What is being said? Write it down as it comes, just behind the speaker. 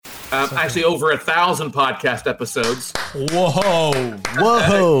Actually, over 1,000 podcast episodes.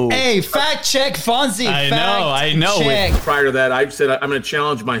 Whoa. Hey, fact check, Fonzie. I know. Check. Prior to that, I said I'm going to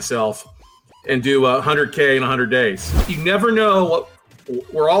challenge myself and do 100K in 100 days. You never know what.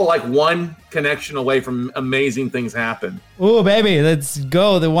 We're all like one connection away from amazing things happen. Ooh, baby, let's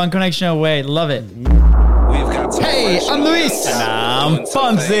go. The one connection away. Love it. Hey, I'm Luis. And I'm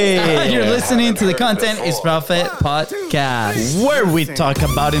Fonzie. You're listening to the Content is Profit podcast, where we talk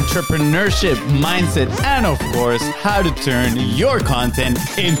about entrepreneurship, mindset, and of course, how to turn your content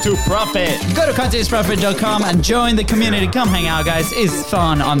into profit. Go to contentisprofit.com and join the community. Come hang out, guys. It's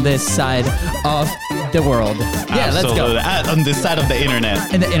fun on this side of the world. Yeah, Absolutely. Let's go. On this side of the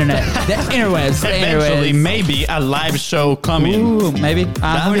internet. In the internet. The interwebs. Eventually, maybe a live show coming. Ooh, maybe.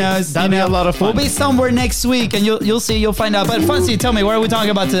 Who knows? That'd be a lot of fun. We'll be somewhere next week, and you'll see. You'll find out. But Fonzie, tell me, what are we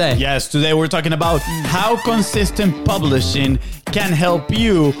talking about today? Yes, today we're talking about how consistent publishing can help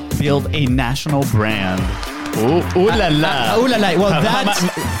you build a national brand. Ooh la la. Ooh la la. Well, that's...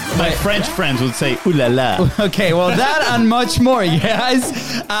 My French friends would say ooh la la. Okay, well, that and much more, guys.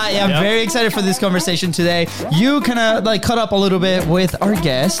 I am very excited for this conversation today. You kind of like caught up a little bit with our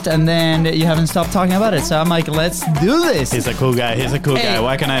guest, and then you haven't stopped talking about it. So I'm like, let's do this. He's a cool guy. Hey,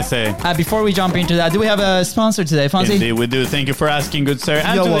 what can I say? Before we jump into that, do we have a sponsor today, Fonzie? Indeed, we do. Thank you for asking, good sir.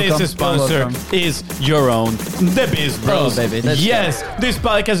 And You're today's welcome. sponsor is your own, The Biz Bros. Oh, baby. Yes, this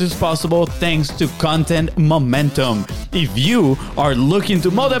podcast is possible thanks to Content Momentum. If you are looking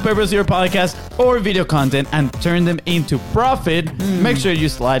to multi-purpose your podcast or video content and turn them into profit, make sure you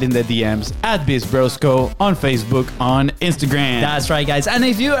slide in the DMs at BizBrosco on Facebook, on Instagram. That's right, guys. And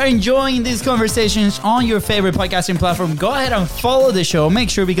if you are enjoying these conversations on your favorite podcasting platform, go ahead and follow the show. Make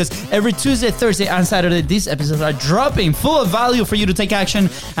sure, because every Tuesday, Thursday, and Saturday, these episodes are dropping full of value for you to take action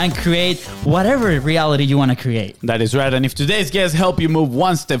and create whatever reality you want to create. That is right. And if today's guests help you move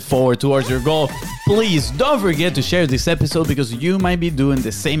one step forward towards your goal, please don't forget to share this episode, because you might be doing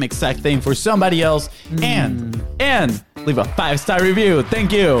the same exact thing for somebody else. And leave a 5-star review.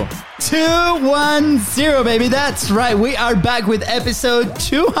 Thank you. 210, baby. That's right. We are back with episode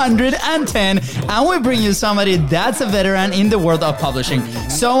 210, and we bring you somebody that's a veteran in the world of publishing.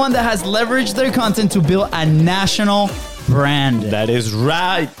 Someone that has leveraged their content to build a national brand. That is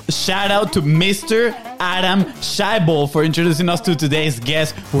right. Shout out to Mr. Adam Scheibel for introducing us to today's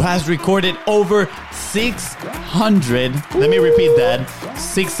guest, who has recorded over 600, let me repeat that,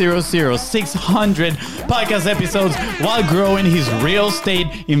 600 podcast episodes while growing his real estate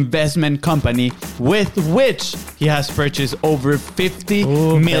investment company, with which he has purchased over 50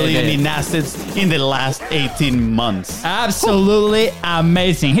 million in assets in the last 18 months. Absolutely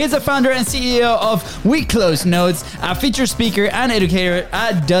amazing. He's the founder and CEO of We Close Notes, a featured speaker and educator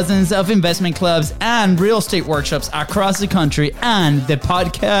at dozens of investment clubs and real estate workshops across the country, and the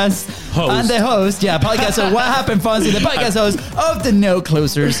podcast host. And the host, podcast. So what happened, Fonzie? The podcast host of the No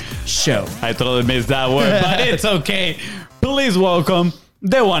Closers Show. I totally missed that word, but it's okay. Please welcome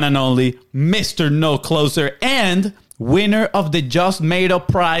the one and only Mr. No Closer and winner of the Just Made Up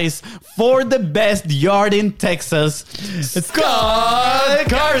prize for the best yard in Texas, Scott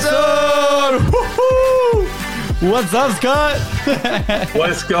Carson. Woo-hoo! What's up, Scott?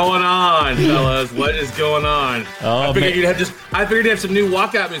 What's going on, fellas? What is going on? I figured you'd have some new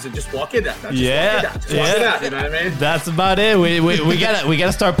walkout music. Just walk it out. Walk it out. You know what I mean? That's about it. We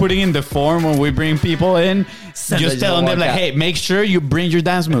gotta start putting in the form when we bring people in. Just telling them, like, hey, make sure you bring your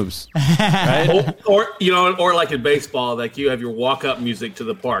dance moves, right? or like in baseball, like you have your walk-up music to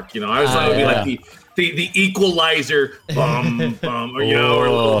the park. You know, I was thought it would be like the equalizer, bum,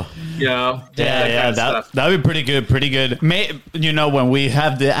 or that'd be pretty good. When we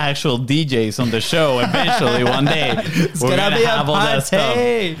have the actual DJs on the show, eventually one day we're gonna have all that stuff.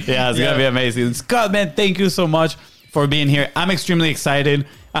 Yeah, it's gonna be amazing. Scott, man, thank you so much for being here. I'm extremely excited.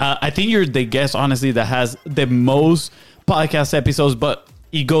 I think you're the guest, honestly, that has the most podcast episodes, but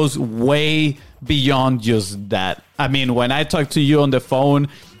it goes way beyond just that. I mean, when I talked to you on the phone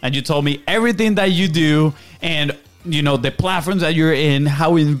and you told me everything that you do and, the platforms that you're in,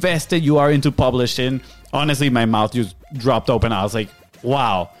 how invested you are into publishing, honestly, my mouth just dropped open. I was like,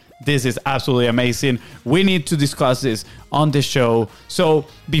 wow, this is absolutely amazing. We need to discuss this on the show. So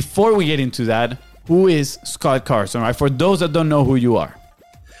before we get into that, who is Scott Carson, right? For those that don't know who you are.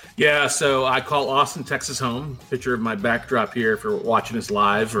 Yeah, so I call Austin, Texas home. Picture of my backdrop here for watching us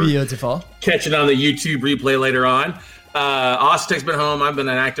live. Or beautiful. Catching on the YouTube replay later on. Austin, Texas, been home. I've been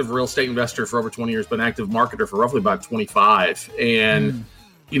an active real estate investor for over 20 years, been an active marketer for roughly about 25. And,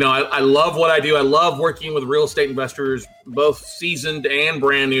 I love what I do. I love working with real estate investors, both seasoned and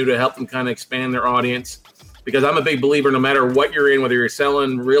brand new, to help them kind of expand their audience. because I'm a big believer, no matter what you're in, whether you're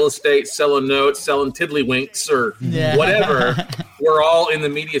selling real estate, selling notes, selling tiddlywinks, or whatever, we're all in the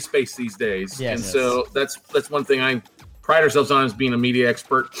media space these days. So that's one thing I pride ourselves on, as being a media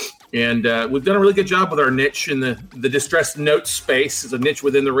expert. And we've done a really good job with our niche in the distressed note space. It's a niche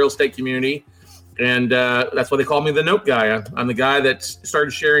within the real estate community. And that's why they call me the note guy. I'm the guy that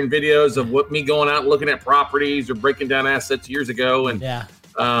started sharing videos of me going out and looking at properties or breaking down assets years ago. And,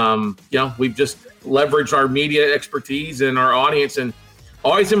 we've just leveraged our media expertise and our audience and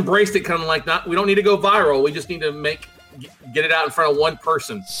always embraced it, kind of like, we don't need to go viral. We just need to get it out in front of one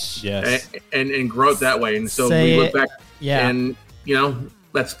person and grow it that way. And so we look back and,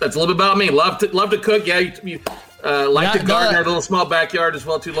 that's a little bit about me. Love to cook. Like to garden, our little small backyard as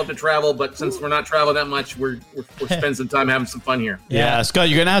well too. Love to travel, but since we're not traveling that much, we're spending some time having some fun here. Yeah, Scott,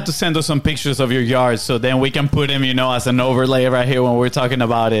 you're gonna have to send us some pictures of your yard, so then we can put them, as an overlay right here when we're talking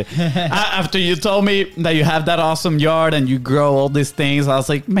about it. After you told me that you have that awesome yard and you grow all these things, I was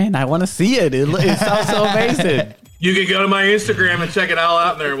like, man, I want to see it. It sounds so amazing. You can go to my Instagram and check it all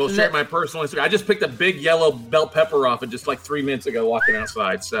out there. We'll share my personal Instagram. I just picked a big yellow bell pepper off it just like 3 minutes ago walking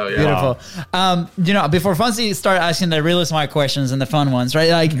outside. So, yeah. Beautiful. Before Fonzie start asking the really smart questions and the fun ones,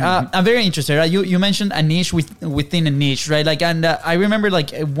 right? Like, I'm very interested. Right? You mentioned a niche within a niche, right? Like, and I remember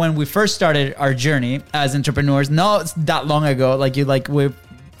like when we first started our journey as entrepreneurs, not that long ago, we're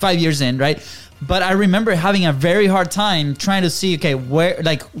 5 years in, right? But I remember having a very hard time trying to see, okay,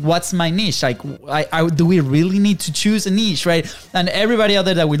 what's my niche? Like, do we really need to choose a niche, right? And everybody out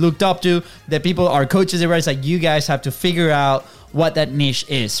there that we looked up to, the people, our coaches, everybody's like, you guys have to figure out what that niche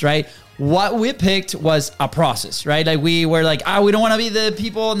is, right? What we picked was a process, right? Like, we were like, we don't want to be the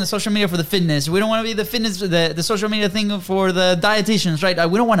people on the social media for the fitness. We don't want to be the fitness, the social media thing for the dietitians, right?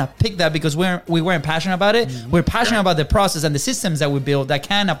 We don't want to pick that because we weren't passionate about it. We're passionate about the process and the systems that we build that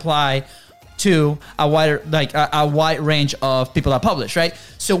can apply to a wide range of people that publish, right?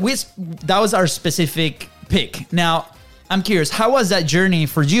 So that was our specific pick. Now, I'm curious, how was that journey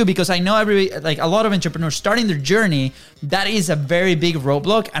for you? Because I know a lot of entrepreneurs starting their journey, that is a very big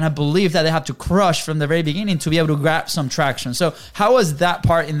roadblock, and I believe that they have to crush from the very beginning to be able to grab some traction. So how was that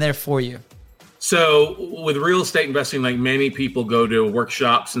part in there for you? So with real estate investing, like many people go to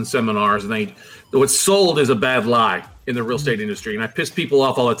workshops and seminars, and what's sold is a bad lie in the real estate industry. And I piss people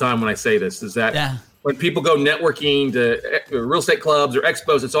off all the time when I say this, is that when people go networking to real estate clubs or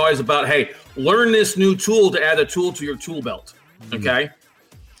expos, it's always about, hey, learn this new tool to add a tool to your tool belt. Okay.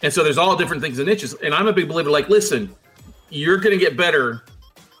 And so there's all different things and niches. And I'm a big believer, like, listen, you're going to get better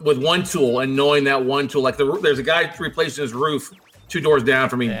with one tool and knowing that one tool. Like there's a guy replacing his roof 2 doors down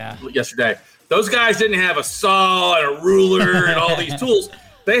from me yesterday. Those guys didn't have a saw and a ruler and all these tools.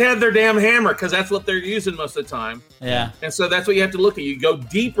 They had their damn hammer because that's what they're using most of the time. Yeah. And so that's what you have to look at. You go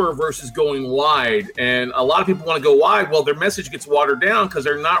deeper versus going wide. And a lot of people want to go wide. Well, their message gets watered down because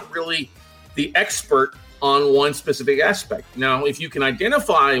they're not really the expert on one specific aspect. Now, if you can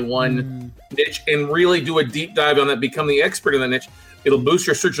identify one niche and really do a deep dive on that, become the expert in that niche, it'll boost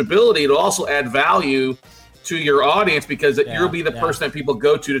your searchability. It'll also add value to your audience because you'll be the person that people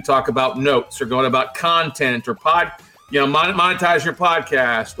go to talk about notes or going about content or monetize your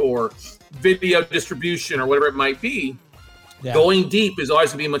podcast or video distribution or whatever it might be. Going deep is always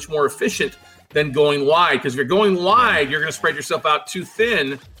going to be much more efficient than going wide, because if you're going wide, you're going to spread yourself out too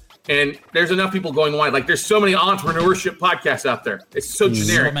thin. And there's enough people going wide. Like, there's so many entrepreneurship podcasts out there. It's so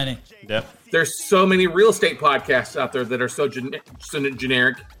generic. So many. Yep. There's so many real estate podcasts out there that are so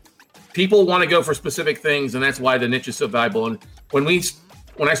generic. People want to go for specific things, and that's why the niche is so valuable. And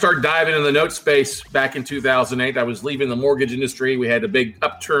when I started diving in the note space back in 2008, I was leaving the mortgage industry. We had a big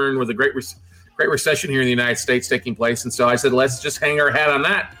upturn with a great recession here in the United States taking place. And so I said, let's just hang our hat on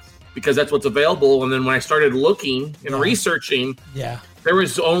that because that's what's available. And then when I started looking and researching, there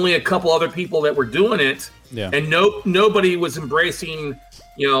was only a couple other people that were doing it. Yeah. And nobody was embracing,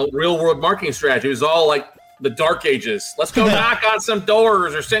 real world marketing strategy. It was all like the dark ages. Let's go knock on some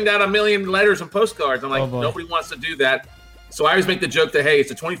doors or send out 1 million letters and postcards. I'm like, nobody wants to do that. So I always make the joke that, hey, it's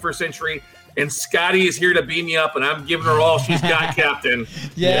the 21st century and Scotty is here to beam me up and I'm giving her all she's got, Captain.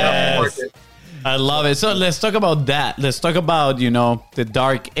 Yes. I love it. So let's talk about that. Let's talk about, the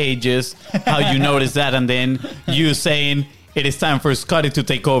dark ages, how you noticed that, and then you saying it is time for Scotty to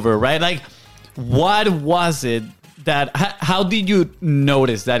take over, right? Like, what was it how did you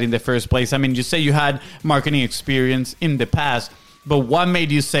notice that in the first place? I mean, you say you had marketing experience in the past, but what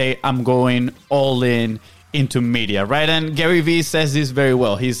made you say, I'm going all into media, right? And Gary Vee says this very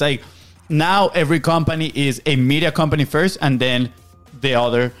well. He's like, now every company is a media company first and then the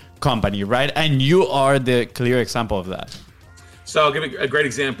other company, right? And you are the clear example of that. So I'll give you a great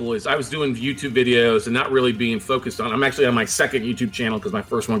example is I was doing YouTube videos and not really being focused on. I'm actually on my second YouTube channel because my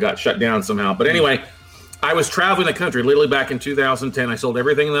first one got shut down somehow. But anyway, I was traveling the country literally back in 2010. I sold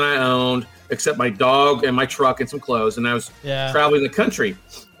everything that I owned except my dog and my truck and some clothes. And I was traveling the country.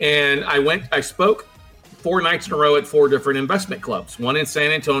 And I spoke 4 nights in a row at 4 different investment clubs, one in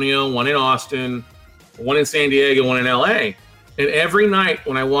San Antonio, one in Austin, one in San Diego, one in LA. And every night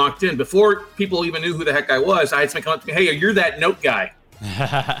when I walked in, before people even knew who the heck I was, I had somebody come up to me, hey, you're that note guy.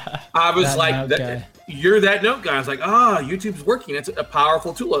 I was like, you're that note guy. I was like, YouTube's working. It's a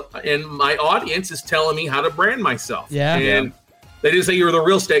powerful tool. And my audience is telling me how to brand myself. Yeah. And they didn't say you were the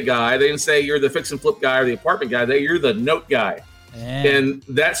real estate guy. They didn't say you're the fix and flip guy or the apartment guy. You're the note guy. And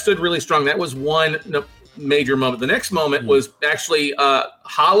that stood really strong. That was one major moment. The next moment was actually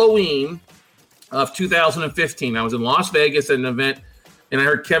Halloween of 2015. I was in Las Vegas at an event, and I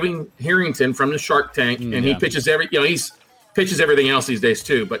heard Kevin Harrington from the Shark Tank, and he pitches pitches everything else these days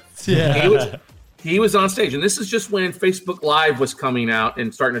too. But he was on stage, and this is just when Facebook Live was coming out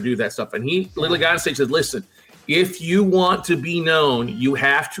and starting to do that stuff. And he literally got on stage and said, "Listen, if you want to be known, you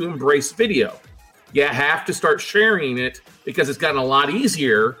have to embrace video. You have to start sharing it because it's gotten a lot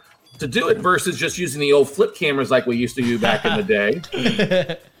easier to do it versus just using the old flip cameras like we used to do back in the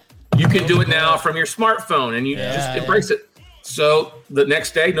day." You can do it now from your smartphone, and you just embrace it. So the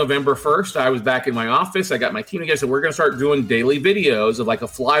next day, November 1st, I was back in my office. I got my team together. So we're going to start doing daily videos of like a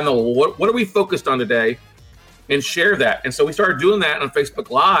fly in the wall. What are we focused on today? And share that. And so we started doing that on Facebook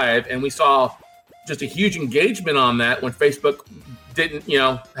Live, and we saw just a huge engagement on that when Facebook didn't,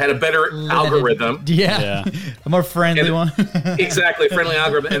 had a better algorithm. Yeah. A more friendly one. Exactly, friendly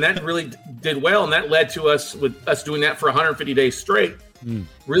algorithm. And that really did well. And that led to us doing that for 150 days straight.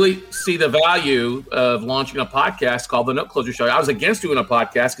 Really see the value of launching a podcast called The Note Closure Show. I was against doing a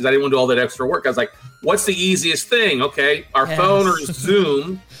podcast because I didn't want to do all that extra work. I was like, what's the easiest thing? Okay, our phone or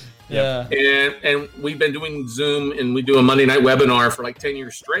Zoom. And we've been doing Zoom, and we do a Monday night webinar for like 10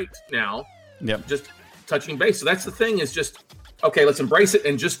 years straight now. Just touching base. So that's the thing is just, okay, let's embrace it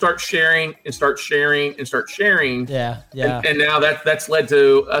and just start sharing and start sharing and start sharing. And now that's led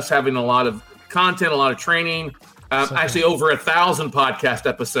to us having a lot of content, a lot of training. Actually, over 1,000 podcast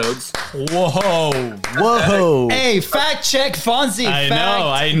episodes. Whoa! Hey, fact check, Fonzie.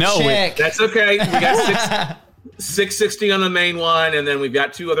 I know. That's okay. We got 660 on the main one, and then we've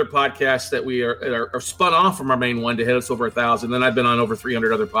got 2 other podcasts that we are spun off from our main one to hit us over 1,000. Then I've been on over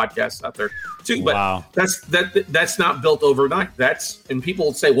 300 other podcasts out there too. But that's not built overnight. And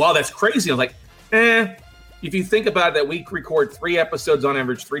people say, "Wow, that's crazy." I'm like, if you think about it, that we record 3 episodes on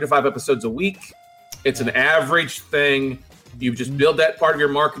average, 3 to 5 episodes a week. It's an average thing. You just build that part of your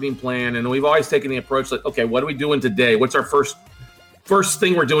marketing plan. And we've always taken the approach like, okay, what are we doing today? What's our first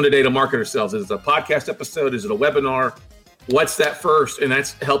thing we're doing today to market ourselves? Is it a podcast episode? Is it a webinar? What's that first? And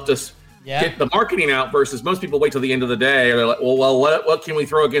that's helped us get the marketing out versus most people wait till the end of the day. They're like, well, what can we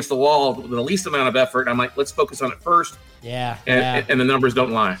throw against the wall with the least amount of effort? And I'm like, let's focus on it first. And the numbers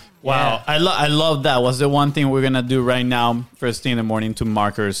don't lie. Wow. I love that. Was the one thing we're going to do right now, first thing in the morning, to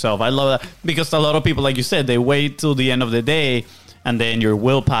market yourself. I love that because a lot of people, like you said, they wait till the end of the day, and then your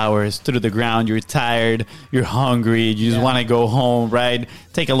willpower is through the ground. You're tired. You're hungry. You just want to go home, right?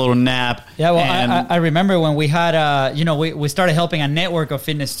 Take a little nap. Yeah, well, I remember when we had, we started helping a network of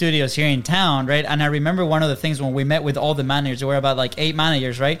fitness studios here in town, right? And I remember one of the things when we met with all the managers, there were about like 8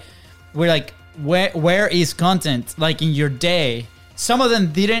 managers, right? We're like, where is content like in your day? Some of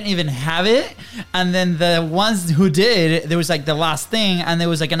them didn't even have it, and then the ones who did, there was like the last thing, and there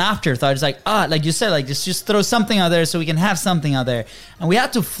was like an afterthought. It's like, like you said, like just throw something out there so we can have something out there. And we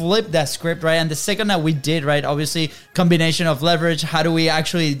had to flip that script, right? And the second that we did, right, obviously combination of leverage. How do we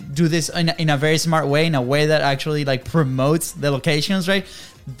actually do this in a very smart way, in a way that actually like promotes the locations, right?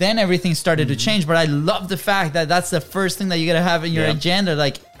 Then everything started to change. But I love the fact that that's the first thing that you got to have in your agenda.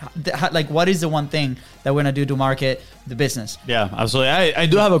 Like what is the one thing that we're going to do to market the business? Yeah, absolutely. I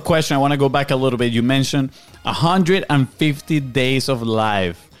do have a question. I want to go back a little bit. You mentioned 150 days of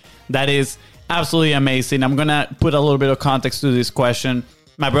live. That is absolutely amazing. I'm going to put a little bit of context to this question.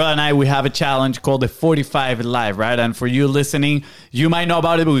 My brother and I, we have a challenge called the 45 Live, right? And for you listening, you might know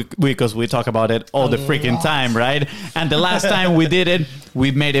about it because we talk about it all the freaking time, right? And the last time we did it,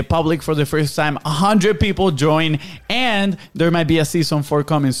 we made it public for the first time. 100 people joined, and there might be a season 4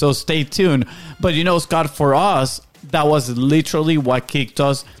 coming, so stay tuned. But Scott, for us, that was literally what kicked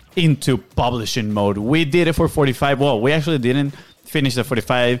us into publishing mode. We did it for 45. Well, we actually didn't finish the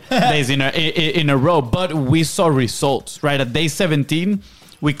 45 days in a row, but we saw results, right? At day 17,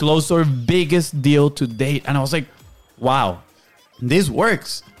 we closed our biggest deal to date. And I was like, wow, this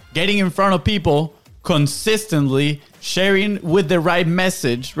works. Getting in front of people consistently sharing with the right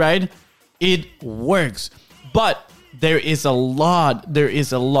message, right? It works. But there is a lot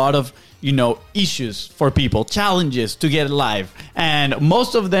of, issues for people, challenges to get live. And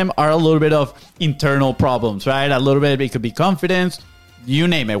most of them are a little bit of internal problems, right? A little bit, it could be confidence, you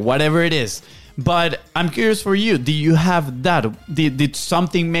name it, whatever it is. But I'm curious for you, do you have that? Did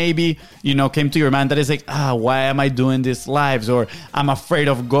something maybe, came to your mind that is like, why am I doing these lives? Or I'm afraid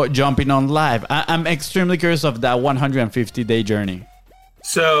of jumping on live. I'm extremely curious of that 150-day journey.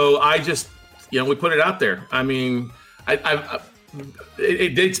 So I just, we put it out there. I mean,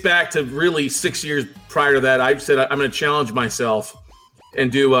 it dates back to really 6 years prior to that. I said, I'm going to challenge myself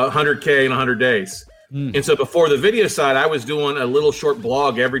and do 100K in 100 days. And so before the video side, I was doing a little short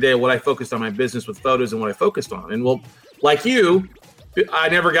blog every day of what I focused on my business with photos and what I focused on. And well, like you, I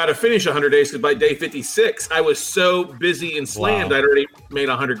never got to finish 100 days because by day 56, I was so busy and slammed. I'd already made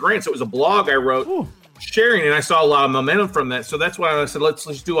 $100,000. So it was a blog I wrote sharing, and I saw a lot of momentum from that. So that's why I said, let's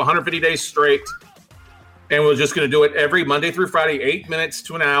do 150 days straight. And we're just going to do it every Monday through Friday, 8 minutes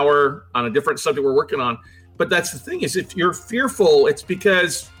to an hour on a different subject we're working on. But that's the thing is, if you're fearful, it's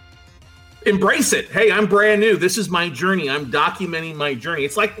because embrace it. Hey, I'm brand new. This is my journey. I'm documenting my journey.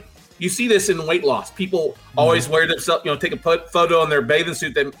 It's like you see this in weight loss. People always wear themselves, take a photo on their bathing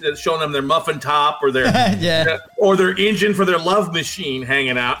suit that's showing them their muffin top or their or their engine for their love machine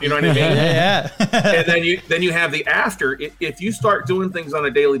hanging out. You know what I mean? And then you have the after. If you start doing things on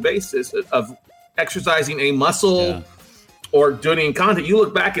a daily basis of exercising a muscle or doing content, you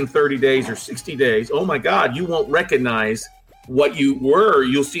look back in 30 days or 60 days, oh my God, you won't recognize what you were.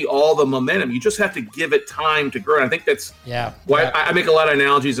 You'll see all the momentum. You just have to give it time to grow. And I think that's why I make a lot of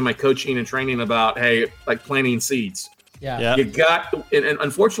analogies in my coaching and training about, hey, like planting seeds. You got, and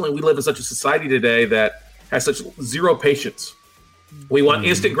unfortunately we live in such a society today that has such zero patience. We want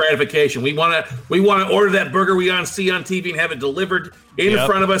instant gratification. We want to order that burger we see on TV and have it delivered in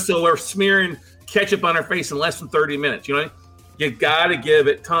front of us, so we're smearing ketchup on our face in less than 30 minutes. You got to give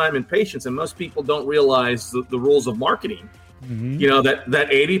it time and patience. And most people don't realize the rules of marketing. That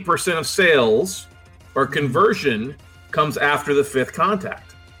 80% of sales or conversion comes after the fifth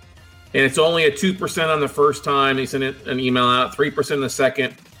contact. And it's only a 2% on the first time they send an email out, 3% in the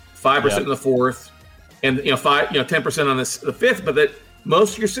second, 5% in the fourth, and 10% on the fifth. But that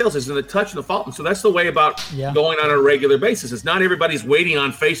most of your sales is in the touch and the follow. And so that's the way about going on a regular basis. It's not everybody's waiting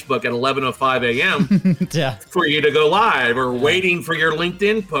on Facebook at 11:05 a.m. for you to go live, or waiting for your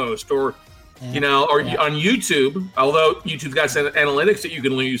LinkedIn post, or on YouTube. Although YouTube's got some analytics that you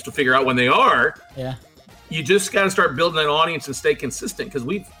can use to figure out when they are. You just got to start building an audience and stay consistent, because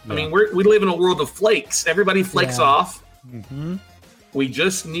we live in a world of flakes. Everybody flakes off. We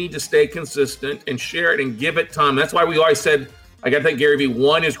just need to stay consistent and share it and give it time. That's why we always said, I got to think, Gary Vee,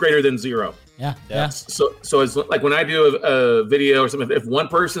 1 is greater than 0. So it's like when I do a video or something, if one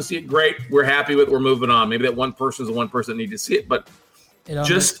person see it, great, we're happy with it, we're moving on. Maybe that one person is the one person that needs to see it, but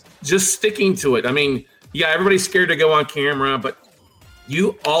just sticking to it. I mean, everybody's scared to go on camera, but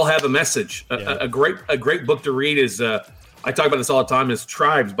you all have a message. A great book to read is, I talk about this all the time, is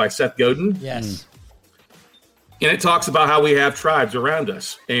Tribes by Seth Godin. And it talks about how we have tribes around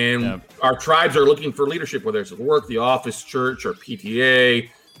us, and our tribes are looking for leadership, whether it's at work, the office, church, or PTA,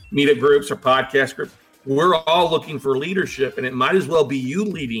 meetup groups, or podcast groups. We're all looking for leadership, and it might as well be you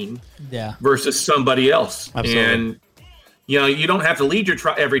leading versus somebody else. Absolutely. And you don't have to lead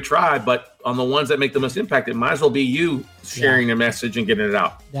every tribe, but on the ones that make the most impact, it might as well be you sharing a message and getting it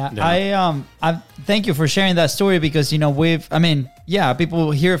out. I thank you for sharing that story, because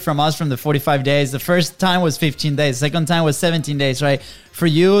people hear from us from the 45 days. The first time was 15 days. Second time was 17 days, right? For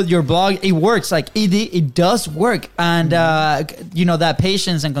you, your blog, it works. Like it does work. And, that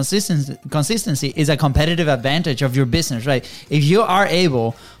patience and consistency is a competitive advantage of your business, right? If you are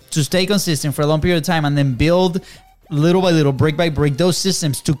able to stay consistent for a long period of time and then build little by little, brick by brick, those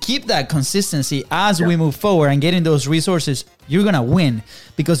systems to keep that consistency as we move forward and getting those resources, you're going to win.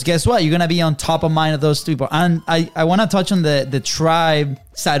 Because guess what? You're going to be on top of mind of those people. And I want to touch on the tribe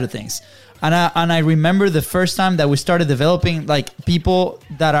side of things. And I remember the first time that we started developing like people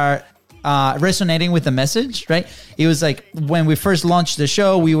that are resonating with the message, right? It was like when we first launched the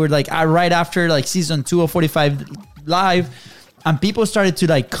show, we were like right after like season 2 of 45 Live. And people started to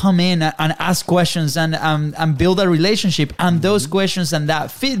like come in and ask questions and build a relationship. And those questions and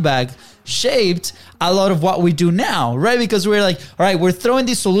that feedback shaped a lot of what we do now, right? Because we're like, all right, we're throwing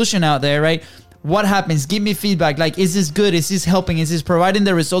this solution out there, right? What happens? Give me feedback. Like, is this good? Is this helping? Is this providing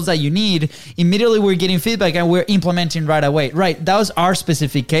the results that you need? Immediately we're getting feedback and we're implementing right away, right? That was our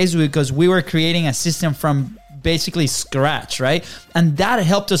specific case, because we were creating a system from basically scratch, right? And that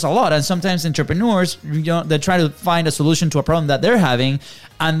helped us a lot. And sometimes entrepreneurs, they try to find a solution to a problem that they're having,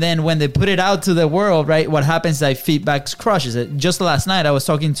 and then when they put it out to the world, right, what happens is that feedback crushes it. Just last night, I was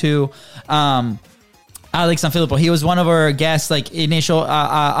talking to Alex Sanfilippo. He was one of our guests, like initial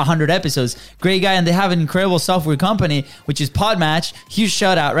 100 episodes. Great guy, and they have an incredible software company, which is Podmatch. Huge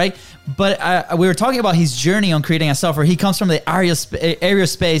shout out, right? But we were talking about his journey on creating a software. He comes from the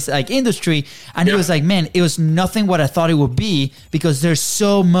aerospace like industry, and he was like, "Man, it was nothing what I thought it would be because there's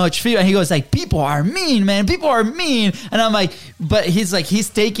so much feedback." And he goes like, "People are mean, man. People are mean." And I'm like, but he's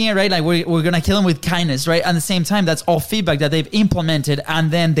taking it, right? Like we're gonna kill him with kindness, right? At the same time, that's all feedback that they've implemented, and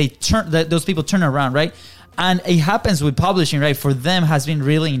then those people turn around, right? And it happens with publishing, right? For them has been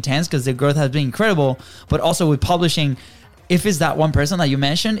really intense because their growth has been incredible, but also with publishing, if it's that one person that you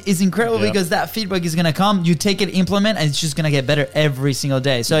mentioned, it's incredible because that feedback is going to come. You take it, implement, and it's just going to get better every single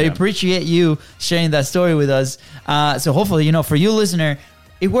day. So I appreciate you sharing that story with us. So hopefully, for you listener,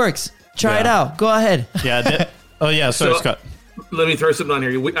 it works. Try it out. Go ahead. Sorry, Scott. Let me throw something on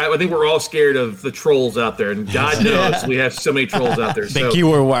here. I think we're all scared of the trolls out there, and God knows we have so many trolls out there. The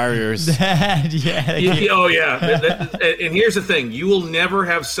keyword warriors. And here's the thing. You will never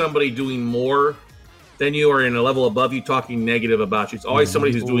have somebody doing more than you are in a level above you talking negative about you. It's always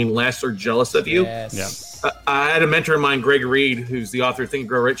somebody who's doing less or jealous of you. Yes. I had a mentor of mine, Greg Reed, who's the author of Think and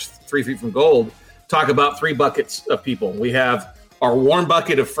Grow Rich, 3 Feet from Gold, talk about 3 buckets of people. We have our warm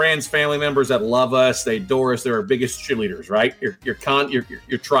bucket of friends, family members that love us. They adore us. They're our biggest cheerleaders, right? Your tribe,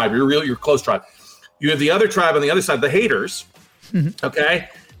 your close tribe. You have the other tribe on the other side, the haters, okay,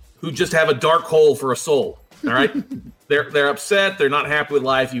 who just have a dark hole for a soul, all right? They're upset. They're not happy with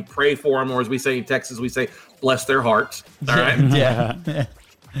life. You pray for them, or as we say in Texas, we say, bless their hearts, all right? And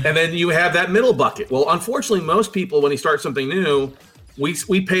then you have that middle bucket. Well, unfortunately, most people, when you start something new,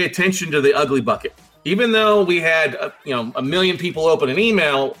 we pay attention to the ugly bucket. Even though we had, 1 million people open an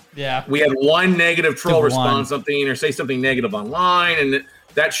email, we had one negative troll respond something or say something negative online, and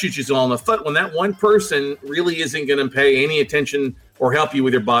that shoots you all in the foot when that one person really isn't going to pay any attention or help you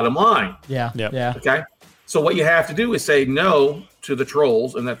with your bottom line. Okay. So what you have to do is say no to the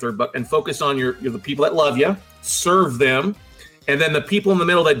trolls and that third bucket, and focus on the people that love you, serve them, and then the people in the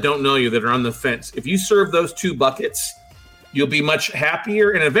middle that don't know you, that are on the fence. If you serve those 2 buckets, you'll be much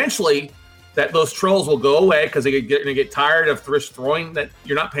happier, and eventually that those trolls will go away because they're going to get tired of throwing that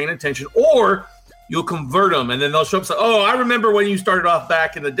you're not paying attention, or you'll convert them, and then they'll show up and say, "Oh, I remember when you started off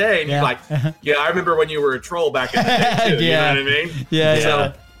back in the day," and you're like, "Yeah, I remember when you were a troll back in the day too." You know what I mean?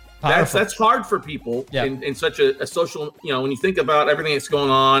 So that's hard for people in such a social. When you think about everything that's going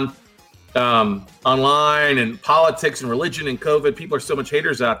on online and politics and religion and COVID, people are so much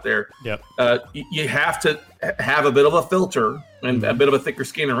haters out there. You have to have a bit of a filter and a bit of a thicker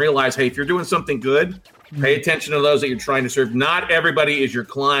skin and realize, hey, if you're doing something good, pay attention to those that you're trying to serve. Not everybody is your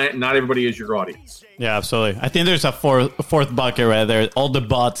client. Not everybody is your audience. Yeah, absolutely. I think there's a fourth bucket right there. All the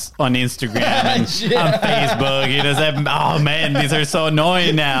bots on Instagram and on Facebook. Oh man, these are so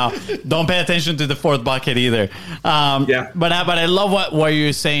annoying now. Don't pay attention to the fourth bucket either. But I love what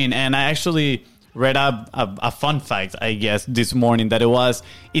you're saying, and I actually read a fun fact, I guess, this morning that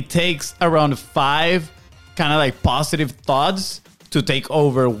it takes around 5 kind of like positive thoughts to take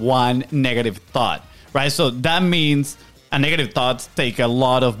over 1 negative thought, right? So that means a negative thoughts take a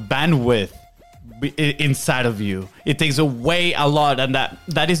lot of bandwidth inside of you. It takes away a lot, and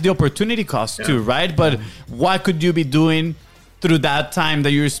that is the opportunity cost too, right? But what could you be doing through that time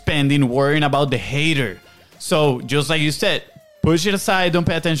that you're spending worrying about the hater? So just like you said, push it aside, don't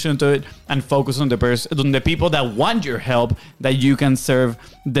pay attention to it, and focus on the people that want your help, that you can serve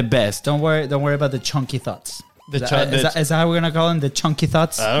the best. Don't worry about the chunky thoughts. Is that how we're gonna call them? The chunky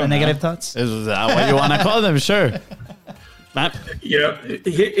thoughts, the negative thoughts. Is that what you want to call them? Sure. I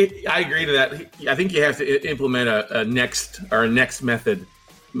agree to that. I think you have to implement a next method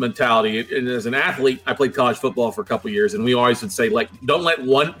mentality. And as an athlete, I played college football for a couple of years, and we always would say, like, don't let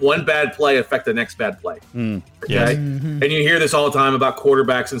one bad play affect the next bad play. Okay? And you hear this all the time about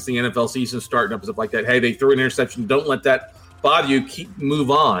quarterbacks since the NFL season starting up and stuff like that. Hey, they threw an interception. Don't let that bother you.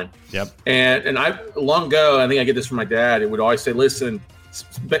 Move on. And I long ago, I think I get this from my dad. It would always say, listen,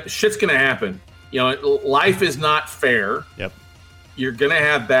 shit's gonna happen. Life is not fair. You're gonna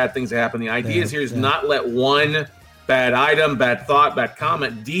have bad things happen. The idea is not let one bad item, bad thought, bad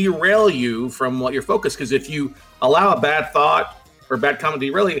comment derail you from what you're focused. Because if you allow a bad thought or bad comment to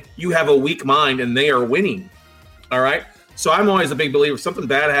derail you, you have a weak mind, and they are winning. All right. So I'm always a big believer. If something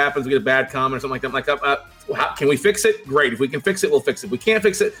bad happens, we get a bad comment or something like that. How can we fix it? Great. If we can fix it, we'll fix it. If we can't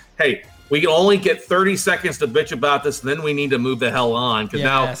fix it, hey, we only get 30 seconds to bitch about this, and then we need to move the hell on, because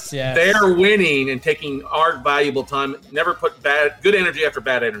now they're winning and taking our valuable time. Never put good energy after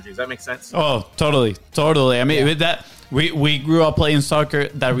bad energy. Does that make sense? Oh, totally. I mean, with that, we grew up playing soccer.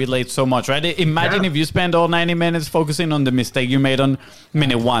 That relates so much, right? Imagine if you spend all 90 minutes focusing on the mistake you made on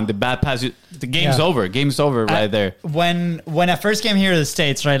minute 1, the bad pass. The game's over. Game's over right there. When I first came here to the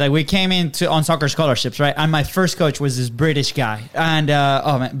States, right? Like we came on soccer scholarships, right? And my first coach was this British guy, and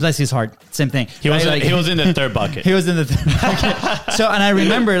oh man, bless his heart, same thing. He was in the third bucket. He was in the third bucket. So, and I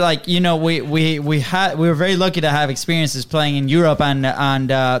remember, like, you know, we were very lucky to have experiences playing in Europe, and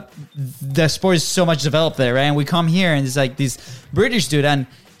the sport is so much developed there, right? And we come here, and it's like this British dude, and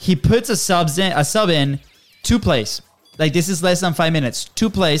he puts a sub in 2 plays. Like, this is less than 5 minutes, 2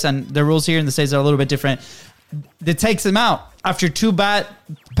 plays, and the rules here in the States are a little bit different. That takes him out after 2 bad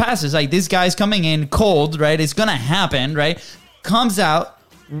passes. Like, this guy's coming in cold, right? It's gonna happen, right? Comes out.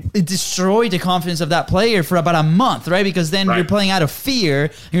 It destroyed the confidence of that player for about a month, right? Because then you're playing out of fear.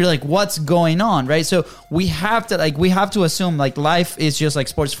 And you're like, what's going on, right? So we have to assume like life is just like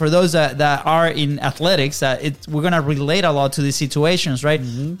sports. For those that are in athletics, we're gonna relate a lot to these situations, right?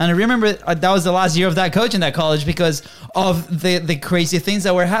 Mm-hmm. And I remember that was the last year of that coach in that college, because of the crazy things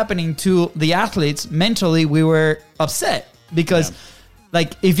that were happening to the athletes. Mentally, we were upset because.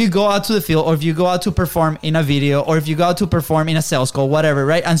 Like, if you go out to the field, or if you go out to perform in a video, or if you go out to perform in a sales call, whatever,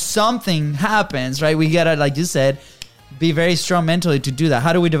 right? And something happens, right? We gotta, like you said, be very strong mentally to do that.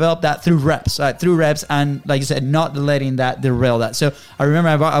 How do we develop that? Through reps, right? Through reps, and like you said, not letting that derail that. So I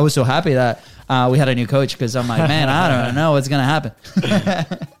remember I was so happy that we had a new coach, because I'm like, man, I don't know what's gonna happen.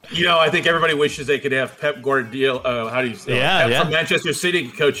 You know, I think everybody wishes they could have Pep Guardiola. How do you say? Pep from Manchester City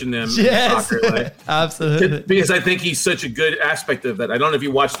coaching them. Yes, soccer, right? Absolutely. Because I think he's such a good aspect of that. I don't know if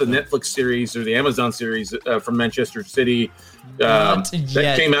you watched the Netflix series or the Amazon series from Manchester City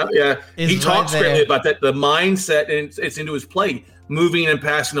that came out. Yeah, he talks greatly about that, the mindset, and it's into his play, moving and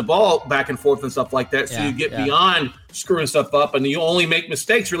passing the ball back and forth and stuff like that. So you get beyond screwing stuff up, and you only make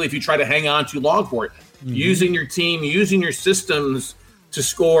mistakes really if you try to hang on too long for it. Mm-hmm. Using your team, using your systems to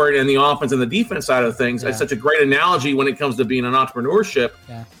score in the offense and the defense side of things. It's such a great analogy when it comes to being an entrepreneurship.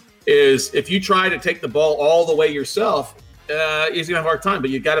 Is if you try to take the ball all the way yourself, he's gonna have a hard time. But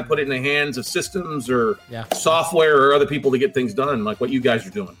you got to put it in the hands of systems or software or other people to get things done, like what you guys are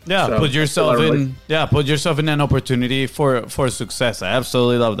doing. Yeah, so, put yourself in an opportunity for success. I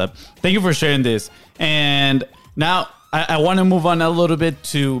absolutely love that. Thank you for sharing this. And now I want to move on a little bit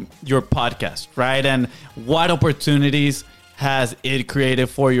to your podcast, right? And what opportunities has it created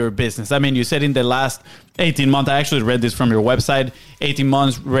for your business? I mean, you said in the last 18 months, I actually read this from your website, 18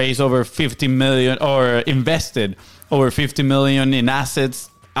 months raised over 50 million, or invested over 50 million in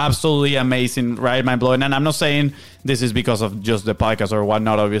assets. Absolutely amazing, right? Mind blowing. And I'm not saying this is because of just the podcast or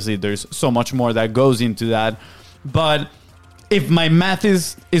whatnot. Obviously, there's so much more that goes into that. But if my math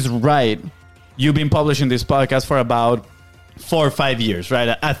is right, you've been publishing this podcast for about 4 or 5 years, right?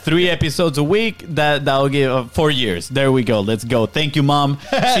 At 3 episodes a week, that'll give 4 years. There we go. Let's go. Thank you, Mom.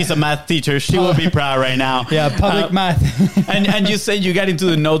 She's a math teacher. She will be proud right now. Yeah, public math. and you said you got into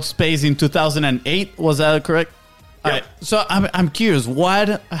the note space in 2008. Was that correct? Yeah. Right. So I'm curious,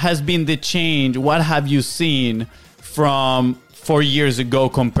 what has been the change? What have you seen from 4 years ago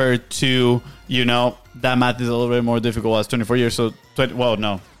compared to, that math is a little bit more difficult as 24 years. So,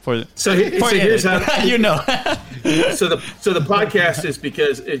 So here's how So the podcast is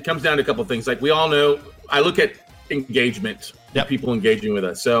because it comes down to a couple of things. Like, we all know, I look at engagement, people engaging with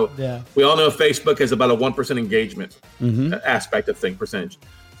us. So we all know Facebook has about a 1% engagement aspect of percentage.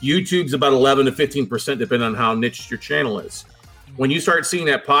 YouTube's about 11 to 15%, depending on how niche your channel is. When you start seeing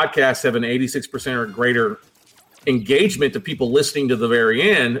that podcast have an 86% or greater engagement of people listening to the very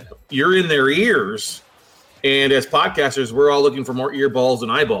end, you're in their ears. And as podcasters, we're all looking for more earballs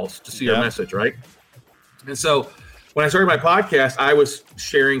and eyeballs to see our message, right? And so when I started my podcast, I was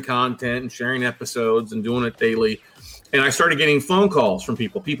sharing content and sharing episodes and doing it daily. And I started getting phone calls from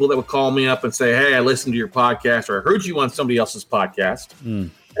people that would call me up and say, hey, I listened to your podcast, or I heard you on somebody else's podcast.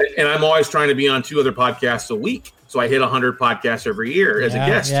 And I'm always trying to be on 2 other podcasts a week. So I hit 100 podcasts every year as a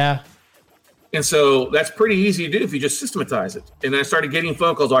guest. Yeah. And so that's pretty easy to do if you just systematize it. And I started getting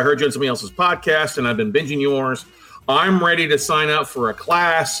phone calls. I heard you on somebody else's podcast, and I've been binging yours. I'm ready to sign up for a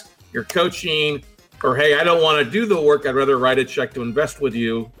class, your coaching, or, hey, I don't want to do the work. I'd rather write a check to invest with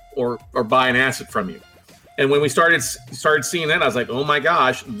you or buy an asset from you. And when we started seeing that, I was like, oh, my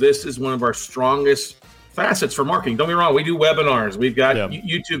gosh, this is one of our strongest facets for marketing. Don't get me wrong. We do webinars. We've got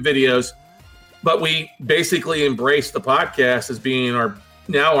YouTube videos. But we basically embrace the podcast as being our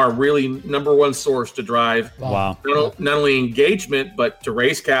now our really number one source to drive wow. not only engagement, but to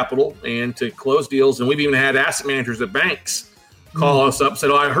raise capital and to close deals. And we've even had asset managers at banks call us up and said,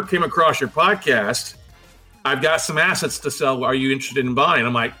 "Oh, I came across your podcast. I've got some assets to sell. Are you interested in buying?"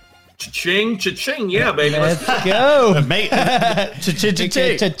 I'm like, cha-ching, cha-ching. Yeah, baby. Let's go. Cha-ching.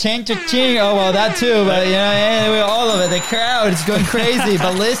 Cha-ching, cha-ching. Oh, well, that too. But, anyway, all of it. The crowd is going crazy.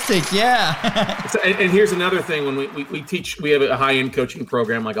 Ballistic. Yeah. And here's another thing. When we teach, we have a high-end coaching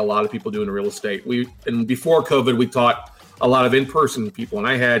program like a lot of people do in real estate. And before COVID, we taught a lot of in-person people. And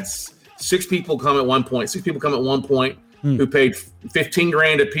I had 6 people come at one point. 6 people come at one point who paid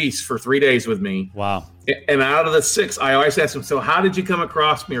 $15,000 a piece for 3 days with me. Wow. And out of the 6, I always ask them, "So how did you come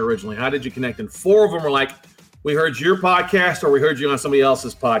across me originally? How did you connect?" And 4 of them were like, "We heard your podcast, or we heard you on somebody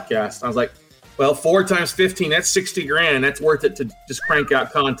else's podcast." I was like, well, 4 times 15, that's $60,000. That's worth it to just crank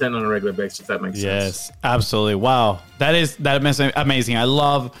out content on a regular basis, if that makes sense. Yes, absolutely. Wow. That is amazing. I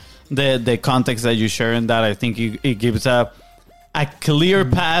love the context that you share in that. I think it gives a clear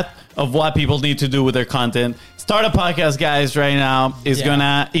path of what people need to do with their content. Start a podcast, guys, right now. It's going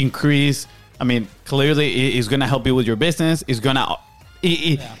to increase. I mean, clearly, it's going to help you with your business. It's going to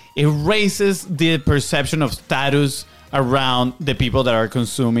it raises the perception of status around the people that are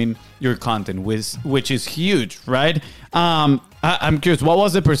consuming your content, which is huge, right? I'm curious, what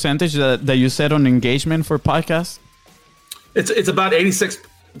was the percentage that you said on engagement for podcasts? It's about 86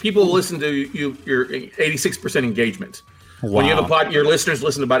 people listen to you. You're 86% engagement. Wow. When you have your listeners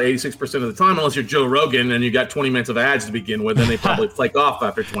listen about 86% of the time, unless you're Joe Rogan and you got 20 minutes of ads to begin with, then they probably flake off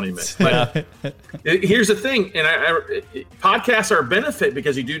after 20 minutes. But here's the thing, and podcasts are a benefit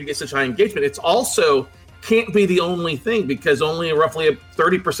because you do get such high engagement. It's also can't be the only thing because only roughly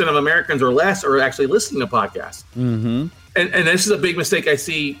 30% of Americans or less are actually listening to podcasts. Mm-hmm. And this is a big mistake I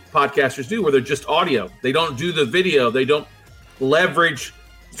see podcasters do, where they're just audio. They don't do the video. They don't leverage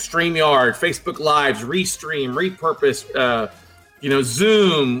StreamYard, Facebook Lives, Restream, repurpose,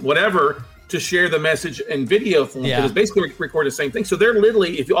 Zoom, whatever, to share the message in video form. Because it's basically record the same thing. So they're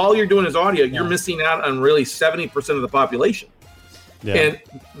literally, if all you're doing is audio, you're missing out on really 70% of the population. Yeah. And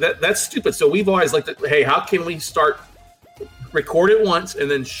that's stupid. So we've always looked at, hey, how can we start record it once and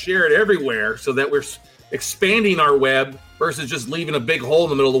then share it everywhere so that we're expanding our web versus just leaving a big hole in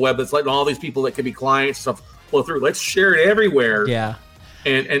the middle of the web that's letting all these people that could be clients and stuff flow through. Let's share it everywhere. Yeah.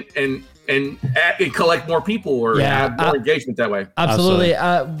 And collect more people or have more engagement that way. Absolutely.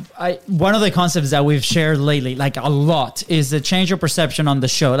 One of the concepts that we've shared lately, like a lot, is the change of perception on the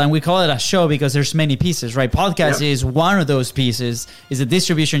show. And we call it a show because there's many pieces, right? Podcast is one of those pieces, is a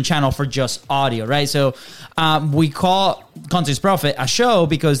distribution channel for just audio, right? So we call Context Profit a show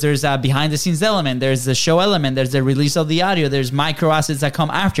because there's a behind the scenes element, there's the show element, there's the release of the audio, there's micro assets that come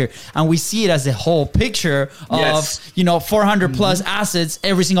after. And we see it as the whole picture of, 400 plus assets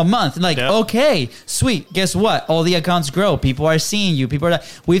every single month. Like, okay, sweet. Guess what? All the accounts grow. People are seeing you.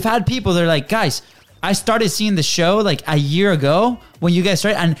 We've had people that are like, guys, I started seeing the show like a year ago when you guys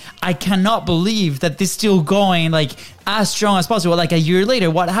started, and I cannot believe that this is still going like as strong as possible. Like a year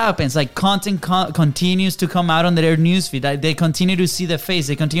later, what happens? Like content continues to come out on their newsfeed. They continue to see the face.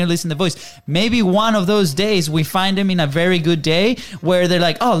 They continue to listen to the voice. Maybe one of those days we find them in a very good day where they're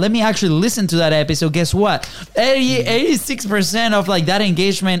like, oh, let me actually listen to that episode. Guess what? 86% of like that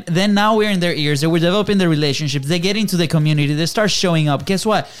engagement, then now we're in their ears. We're developing the relationships. They get into the community. They start showing up. Guess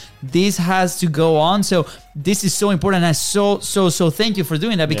what? This has to go on. So this is so important. And so thank you for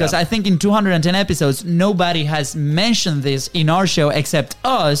doing that, because I think in 210 episodes, nobody has mentioned this in our show except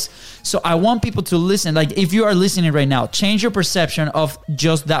us. So I want people to listen. Like, if you are listening right now, change your perception of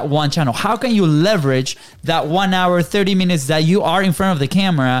just that one channel. How can you leverage that 1 hour, 30 minutes that you are in front of the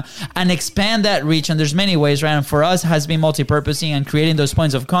camera and expand that reach? And there's many ways, right? And for us, has been multi-purposing and creating those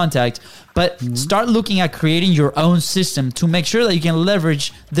points of contact. But start looking at creating your own system to make sure that you can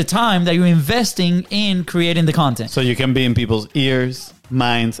leverage the time that you're investing in creating the content. So you can be in people's ears,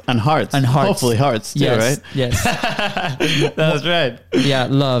 minds, and hearts. Hopefully hearts too, right? Yes. That's right. Yeah,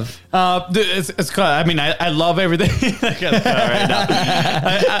 love. It's cool. I mean, I love everything. Right now.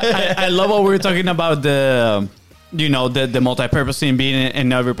 I love what we were talking about, the multi-purposing, being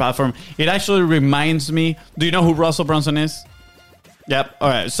in every platform. It actually reminds me, do you know who Russell Brunson is? Yep. All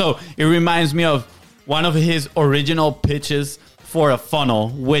right. So it reminds me of one of his original pitches for a funnel,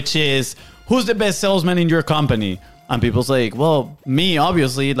 which is, who's the best salesman in your company? And people's like, well, me,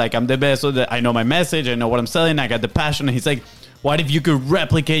 obviously, like I'm the best. So that I know my message. I know what I'm selling. I got the passion. And he's like, what if you could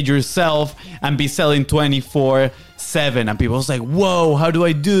replicate yourself and be selling 24/7? And people's like, whoa, how do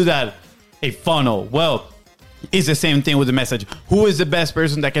I do that? A funnel. Well, It's the same thing with the message. Who is the best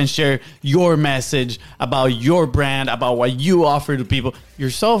person that can share your message about your brand, about what you offer to people?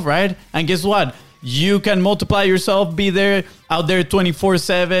 Yourself, right? And guess what? You can multiply yourself, be there, out there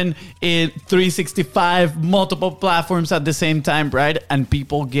 24/7, in 365, multiple platforms at the same time, right? And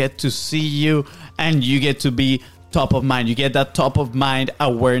people get to see you, and you get to be top of mind. You get that top of mind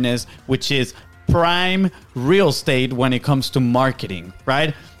awareness, which is prime real estate when it comes to marketing,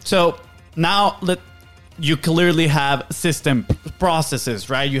 right? So now you clearly have system processes,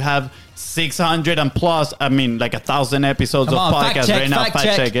 right? You have 600 and plus, like 1,000 episodes of podcasts right now. Fact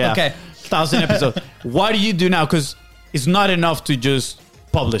check. Yeah. Okay. 1,000 episodes. What do you do now? Because it's not enough to just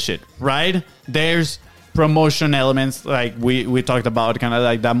publish it, right? There's promotion elements like we talked about, kind of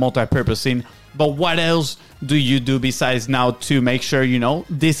like that multi-purposing. But what else do you do besides now to make sure,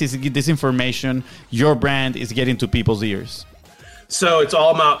 this information, your brand is getting to people's ears? So it's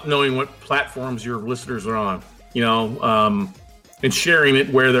all about knowing what platforms your listeners are on, and sharing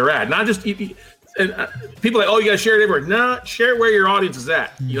it where they're at. Not just people are like, oh, you got to share it everywhere. No, share it where your audience is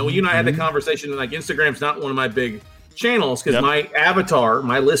at. You and I had the conversation, like Instagram's not one of my big channels because my avatar,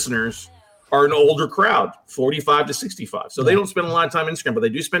 my listeners are an older crowd, 45 to 65. So they don't spend a lot of time on Instagram, but they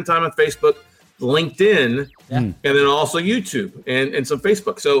do spend time on Facebook, LinkedIn, and then also YouTube and some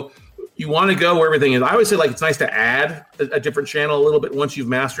Facebook. So you want to go where everything is. I always say, it's nice to add a different channel a little bit once you've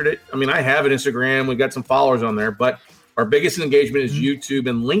mastered it. I have an Instagram. We've got some followers on there, but our biggest engagement is YouTube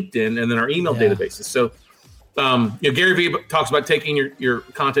and LinkedIn, and then our email databases. So, Gary Vee talks about taking your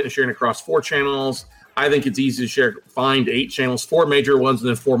content and sharing across 4 channels. I think it's easy to find 8 channels, 4 major ones, and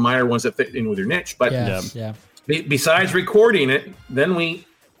then 4 minor ones that fit in with your niche. But besides recording it, then we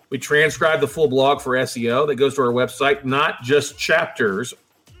transcribe the full blog for SEO that goes to our website, not just chapters,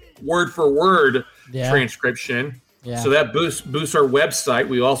 word for word transcription. Yeah. So that boosts our website.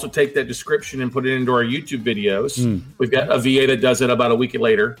 We also take that description and put it into our YouTube videos. We've got a VA that does it about a week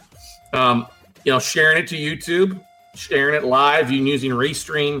later. Sharing it to YouTube, sharing it live, using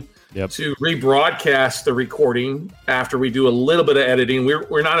Restream to rebroadcast the recording after we do a little bit of editing.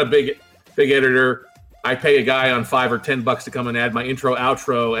 We're not a big editor. I pay a guy on $5 or $10 to come and add my intro,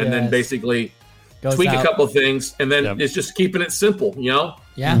 outro, and then basically tweak a couple of things, and then it's just keeping it simple,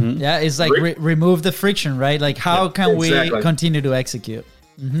 Yeah, it's like remove the friction, right? Like how can we continue to execute?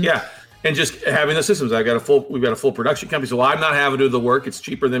 Yeah, and just having the systems. We've got a full production company, so I'm not having to do the work. It's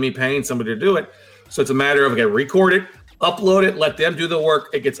cheaper than me paying somebody to do it. So it's a matter of record it, upload it, let them do the work.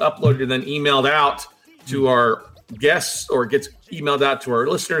 It gets uploaded and then emailed out to our guests, or it gets emailed out to our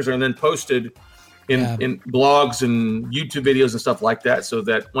listeners, and then posted in blogs and YouTube videos and stuff like that, so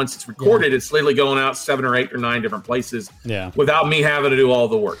that once it's recorded, it's literally going out 7 or 8 or 9 different places without me having to do all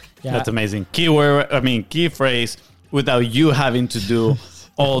the work. Yeah. That's amazing. Key phrase, without you having to do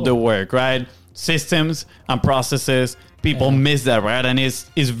all the work, right? Systems and processes, people miss that, right? And it's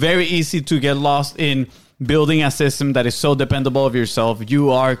very easy to get lost in building a system that is so dependable of yourself.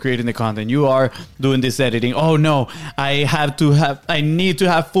 You are creating the content. You are doing this editing. Oh no, I need to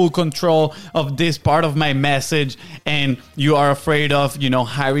have full control of this part of my message. And you are afraid of,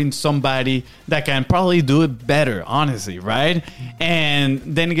 hiring somebody that can probably do it better, honestly, right? And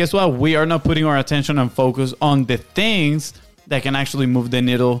then guess what? We are not putting our attention and focus on the things that can actually move the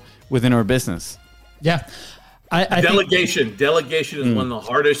needle within our business. Yeah. Delegation is one of the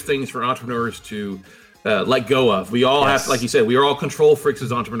hardest things for entrepreneurs to let go of. We all have, like you said, we are all control freaks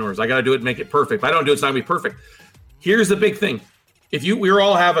as entrepreneurs. I got to do it, make it perfect. If I don't do it, it's not going to be perfect. Here's the big thing. We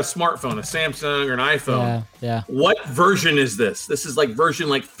all have a smartphone, a Samsung or an iPhone. What version is this? This is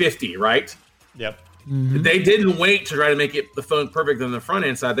version 50, right? Yep. Mm-hmm. They didn't wait to try to make the phone perfect on the front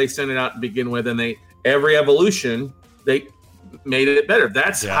end side. They sent it out to begin with, and every evolution, they made it better.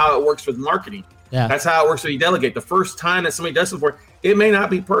 That's how it works with marketing. Yeah. That's how it works when you delegate. The first time that somebody does something, it may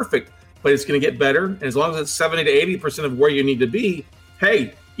not be perfect, but it's going to get better. And as long as it's 70 to 80% of where you need to be,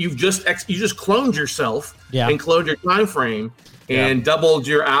 hey, you just cloned yourself and cloned your time frame and doubled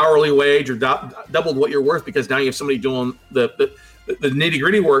your hourly wage or doubled what you're worth, because now you have somebody doing the nitty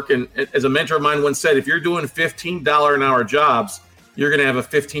gritty work. And as a mentor of mine once said, if you're doing $15 an hour jobs, you're going to have a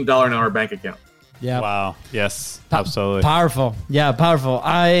 $15 an hour bank account. Yeah. Wow. Yes. Absolutely. Powerful. Yeah. Powerful.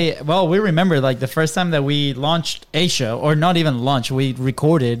 We remember the first time that we launched a show, or not even launched, we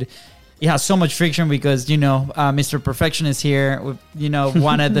recorded. it has so much friction because, Mr. Perfectionist here,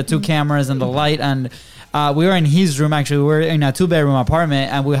 wanted the 2 cameras and the light, and we were in his room. Actually, we were in a 2-bedroom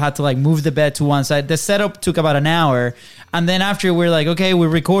apartment, and we had to like move the bed to one side. The setup took about an hour, and then after we're like, okay, we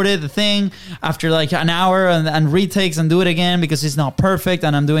recorded the thing after like an hour and retakes and do it again because it's not perfect,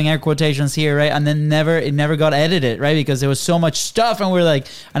 and I'm doing air quotations here, right? And then it never got edited, right? Because there was so much stuff, and we're like,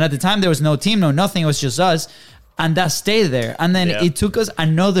 and at the time there was no team, no nothing, it was just us. And that stayed there. And then it took us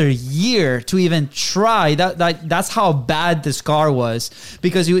another year to even try. That's how bad the scar was,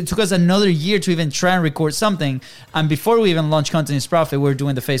 because it took us another year to even try and record something. And before we even launched Content is Profit, we were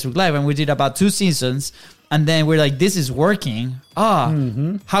doing the Facebook Live, and we did about 2 seasons. And then we're like, this is working.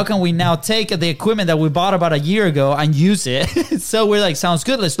 How can we now take the equipment that we bought about a year ago and use it? So we're like, sounds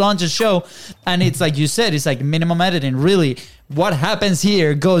good. Let's launch a show. And it's like you said, it's like minimum editing. Really, what happens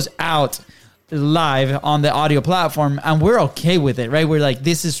here goes out live on the audio platform, and we're okay with it, right? We're like,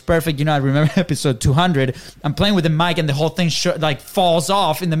 this is perfect. I remember episode 200, I'm playing with the mic and the whole thing falls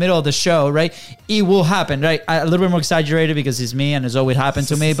off in the middle of the show, right? It will happen, right? A little bit more exaggerated because it's me and it's always happened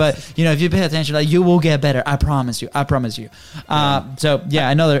to me, but if you pay attention, like, you will get better. I promise you. So yeah,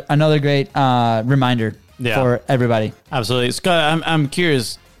 another great reminder for everybody. Absolutely. Scott, I'm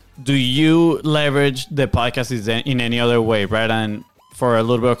curious, do you leverage the podcast in any other way, right? And for a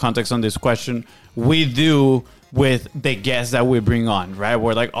little bit of context on this question, we do with the guests that we bring on, right?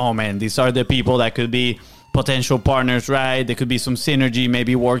 We're like, oh man, these are the people that could be potential partners, right? There could be some synergy,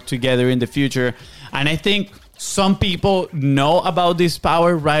 maybe work together in the future. And I think some people know about this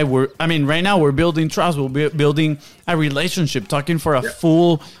power, right? Right now we're building trust, we're building a relationship, talking for a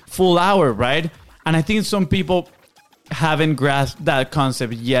full hour, right? And I think some people haven't grasped that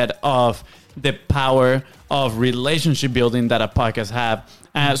concept yet of the power of relationship building that a podcast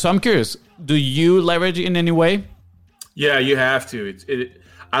have. So I'm curious, do you leverage it in any way? Yeah, you have to.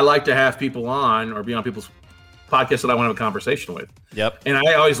 I like to have people on or be on people's podcasts that I want to have a conversation with. Yep. And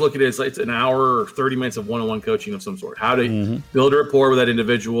I always look at it as it's an hour or 30 minutes of one-on-one coaching of some sort. How to build a rapport with that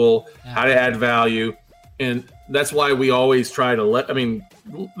individual, how to add value. And that's why we always try to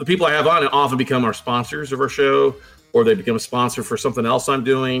the people I have on often become our sponsors of our show, or they become a sponsor for something else I'm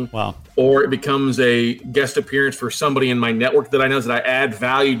doing. Wow. Or it becomes a guest appearance for somebody in my network that I know that I add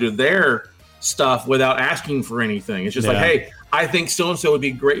value to their stuff without asking for anything. It's just like, hey, I think so-and-so would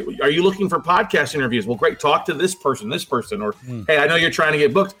be great. Are you looking for podcast interviews? Well, great. Talk to this person. Or, hey, I know you're trying to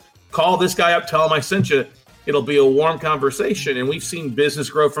get booked. Call this guy up. Tell him I sent you. It'll be a warm conversation. And we've seen business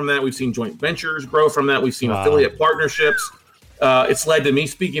grow from that. We've seen joint ventures grow from that. We've seen affiliate partnerships. It's led to me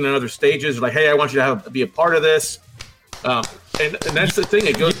speaking on other stages. Like, hey, I want you to be a part of this. And that's the thing.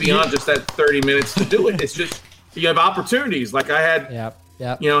 It goes beyond just that 30 minutes to do it. It's just you have opportunities. Like I had,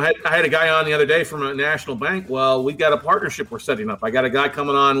 I had a guy on the other day from a national bank. Well, we got a partnership we're setting up. I got a guy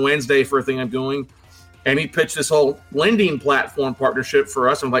coming on Wednesday for a thing I'm doing, and he pitched this whole lending platform partnership for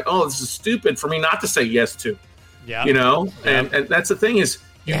us. I'm like, oh, this is stupid for me not to say yes to. Yeah. And that's the thing is,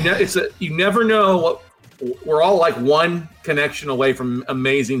 you never know what. We're all like one connection away from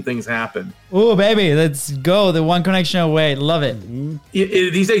amazing things happen. Oh, baby, let's go. The one connection away. Love it.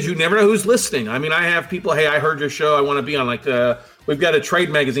 These days, you never know who's listening. I mean, I have people, hey, I heard your show. I want to be on. We've got a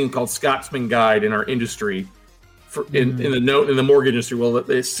trade magazine called Scotsman Guide in our industry, in the mortgage industry. Well, the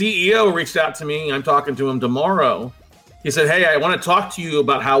CEO reached out to me. I'm talking to him tomorrow. He said, hey, I want to talk to you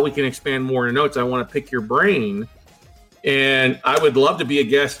about how we can expand more into notes. I want to pick your brain. And I would love to be a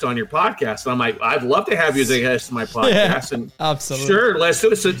guest on your podcast. And I'm like, I'd love to have you as a guest on my podcast. And absolutely. Sure, let's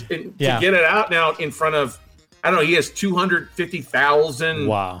do it. So to get it out now in front of, I don't know, he has 250,000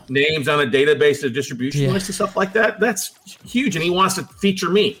 names on a database of distribution list and stuff like that. That's huge. And he wants to feature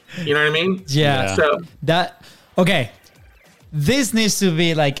me. You know what I mean? Yeah. So this needs to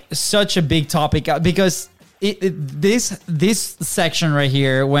be like such a big topic because this section right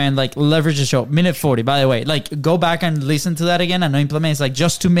here, when like leverage the show, minute 40, by the way, like go back and listen to that again. I know Implement is like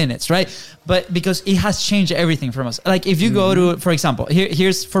just 2 minutes, right? But because it has changed everything from us. Like if you go to, for example,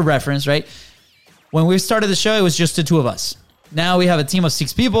 here's for reference, right? When we started the show, it was just the 2 of us. Now we have a team of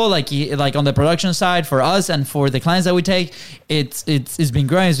 6 people, like on the production side for us and for the clients that we take. It's been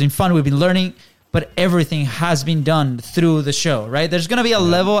growing. It's been fun. We've been learning. But everything has been done through the show, right? There's gonna be a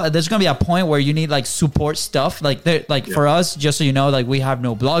level. There's gonna be a point where you need like support stuff, for us. Just so you know, like we have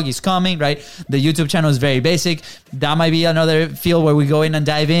no blog is coming, right? The YouTube channel is very basic. That might be another field where we go in and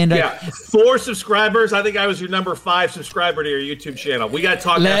dive in. Right? Yeah, 4 subscribers. I think I was your number 5 subscriber to your YouTube channel. We got to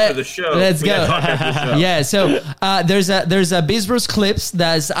talk after the show. Let's go. Yeah. So there's a Biz Bros clips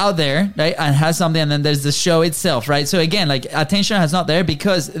that's out there, right, and has something, and then there's the show itself, right? So again, like attention has not there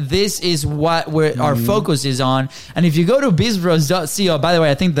because this is what we're where our focus is on. And if you go to bizbros.co, by the way,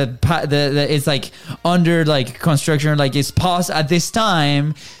 I think the it's like under like construction, like it's paused at this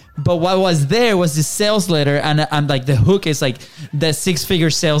time. But what was there was the sales letter, and like the hook is like the 6-figure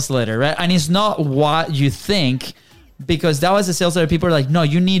sales letter, right? And it's not what you think, because that was the sales letter. People are like, no,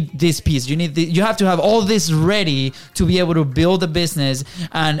 you need this piece. You have to have all this ready to be able to build a business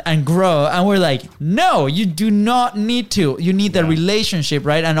and grow. And we're like, no, you do not need to. You need the relationship,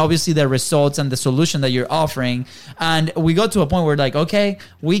 right? And obviously the results and the solution that you're offering. And we got to a point where like, okay,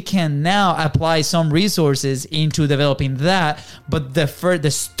 we can now apply some resources into developing that. But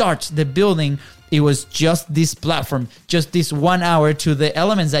the building, it was just this platform, just this 1 hour to the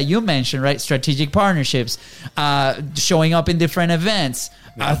elements that you mentioned, right? Strategic partnerships, showing up in different events,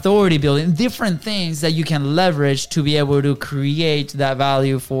 authority building, different things that you can leverage to be able to create that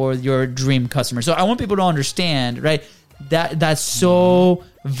value for your dream customer. So I want people to understand, right? That's so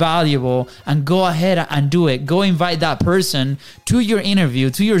valuable, and go ahead and do it. Go invite that person to your interview,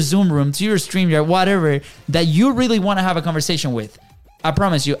 to your Zoom room, to your StreamYard, whatever that you really want to have a conversation with. I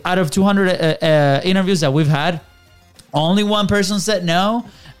promise you, out of 200 interviews that we've had, only one person said no,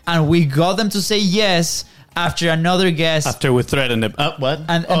 and we got them to say yes after another guest. After we threatened them. What?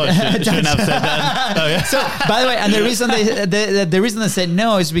 And shouldn't have said that. Oh, yeah. So, by the way, and the reason the reason they said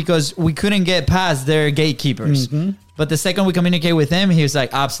no is because we couldn't get past their gatekeepers. Mm-hmm. But the second we communicate with him, he was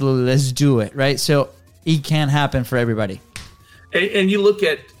like, absolutely, let's do it, right? So it can happen for everybody. And you look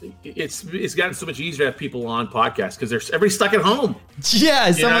at it's gotten so much easier to have people on podcasts because everybody's stuck at home. Yeah,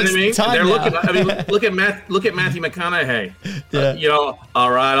 you know what I mean? They're looking. I mean, look at Matthew McConaughey. Yeah.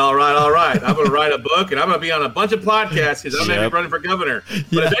 All right. I'm going to write a book and I'm going to be on a bunch of podcasts because I'm going to be running for governor.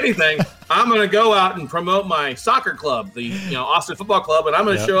 But if anything, I'm going to go out and promote my soccer club, the Austin Football Club, and I'm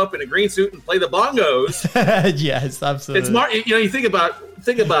going to show up in a green suit and play the bongos. Yes, absolutely. It's you think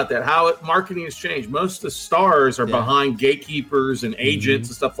about that, how marketing has changed. Most of the stars are behind gatekeepers and agents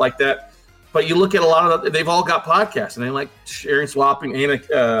and stuff like that. But you look at a lot of they've all got podcasts, and they like sharing, swapping. Anna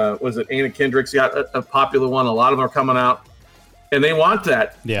Kendrick's got a popular one. A lot of them are coming out, and they want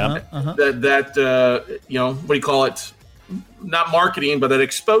that. Yeah. That what do you call it? Not marketing, but that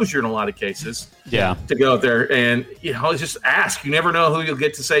exposure in a lot of cases. Yeah. To go out there and just ask. You never know who you'll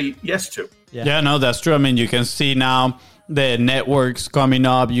get to say yes to. Yeah, no, that's true. I mean, you can see now the networks coming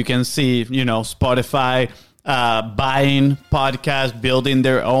up. You can see, Spotify buying podcasts, building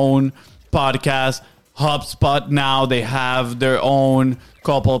their own podcast. HubSpot now, they have their own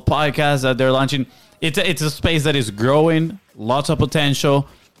couple of podcasts that they're launching. It's a space that is growing, lots of potential.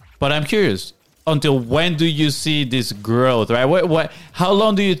 But I'm curious, until when do you see this growth, right? How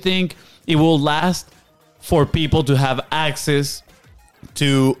long do you think it will last for people to have access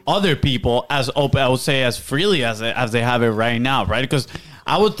to other people as open, I would say, as freely as they have it right now, right? Because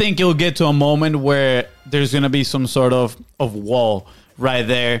I would think it will get to a moment where there's going to be some sort of wall right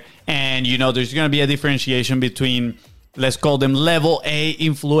there. And, there's going to be a differentiation between, let's call them level A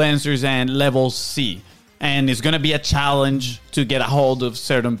influencers and level C. And it's going to be a challenge to get a hold of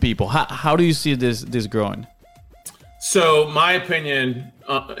certain people. How do you see this growing? So my opinion,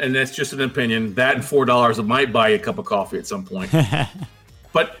 and that's just an opinion, that and $4 might buy you a cup of coffee at some point.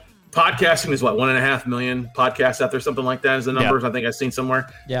 But podcasting is 1.5 million podcasts out there, something like that is the numbers. I think I've seen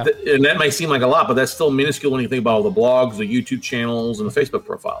somewhere. Yeah. And that may seem like a lot, but that's still minuscule when you think about all the blogs, the YouTube channels, and the Facebook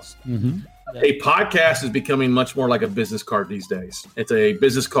profiles. Mm-hmm. A podcast is becoming much more like a business card these days. It's a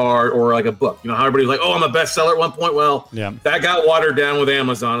business card or like a book. How everybody's like, oh, I'm a bestseller at one point. Well, that got watered down with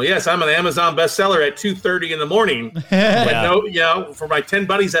Amazon. Yes, I'm an Amazon bestseller at 2:30 in the morning. But no, for my 10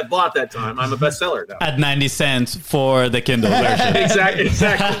 buddies that bought that time, I'm a bestseller now. At 90 cents for the Kindle version. Exactly.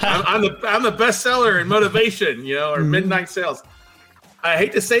 I'm the bestseller in motivation, or midnight sales. I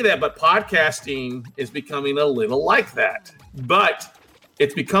hate to say that, but podcasting is becoming a little like that. But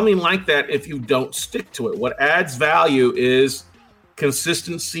it's becoming like that if you don't stick to it. What adds value is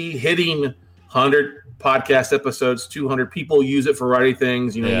consistency, hitting 100 podcast episodes, 200 people use it for writing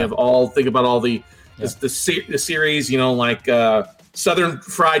things. You have think about all the series, like Southern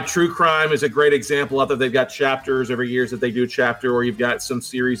Fried True Crime is a great example out there. They've got chapters every year that they do a chapter, or you've got some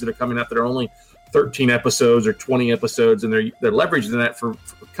series that are coming out that are only 13 episodes or 20 episodes, and they're leveraging that for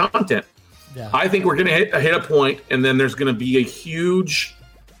content. Yeah. I think we're going to hit a point, and then there's going to be a huge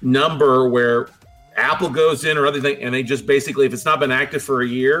number where Apple goes in or other thing, and they just basically, if it's not been active for a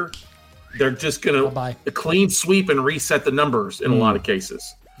year, they're just going to clean sweep and reset the numbers in a lot of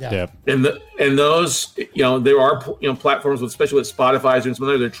cases. Yeah. And those, there are platforms, especially with Spotify and some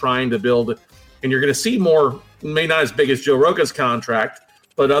other, they're trying to build, and you're going to see more, maybe not as big as Joe Rogan's contract,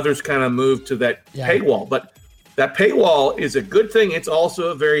 but others kind of move to that paywall. But that paywall is a good thing. It's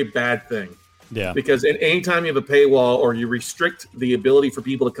also a very bad thing. Yeah. Because anytime you have a paywall or you restrict the ability for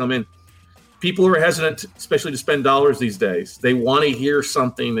people to come in, people are hesitant, especially to spend dollars these days. They want to hear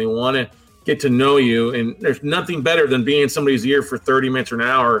something. They want to get to know you. And there's nothing better than being in somebody's ear for 30 minutes or an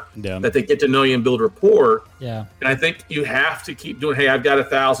hour that they get to know you and build rapport. Yeah. And I think you have to keep doing, hey, I've got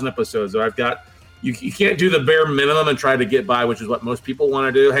 1,000 episodes, or I've got, you can't do the bare minimum and try to get by, which is what most people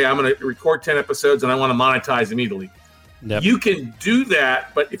want to do. Hey, I'm going to record 10 episodes and I want to monetize immediately. Yep. You can do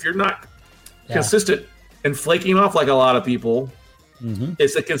that, but if you're not consistent and flaking off like a lot of people,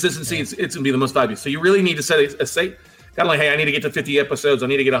 it's the consistency. It's going to be the most valuable. So you really need to set a kind of like, hey, I need to get to 50 episodes. I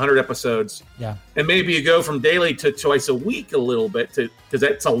need to get 100 episodes. Yeah. And maybe you go from daily to twice a week a little bit, because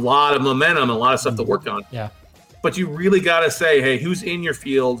that's a lot of momentum, a lot of stuff to work on. Yeah. But you really got to say, hey, who's in your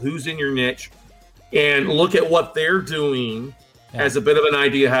field, who's in your niche, and look at what they're doing as a bit of an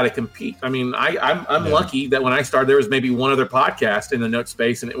idea how to compete. I mean, I'm lucky that when I started, there was maybe one other podcast in the note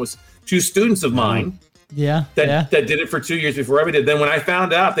space, and it was two students of mine. That did it for 2 years before I did. Then when I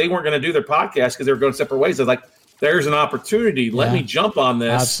found out they weren't going to do their podcast because they were going separate ways, I was like, there's an opportunity. Let me jump on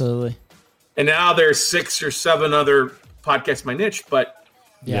this. Absolutely. And now there's 6 or 7 other podcasts, my niche, but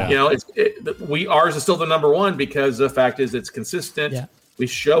you know, ours is still the number one because the fact is it's consistent. Yeah. We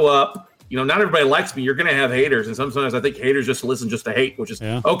show up. You know, not everybody likes me. You're going to have haters. And sometimes I think haters just listen just to hate, which is,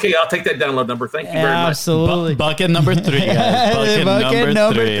 okay, I'll take that download number. Thank you very much. Absolutely. Bucket number 3, guys. Bucket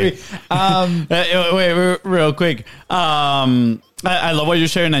number 3. Wait, real quick. I love what you're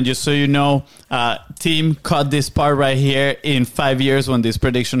sharing. And just so you know, team, cut this part right here. In 5 years, when this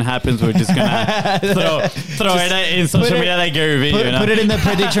prediction happens, we're just going to throw it in social media like Gary Vee. Put it in the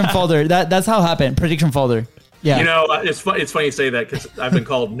prediction folder. That's how it happened. Prediction folder. Yeah. You know, it's funny you say that because I've been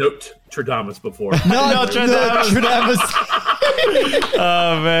called Nostradamus before. Nostradamus.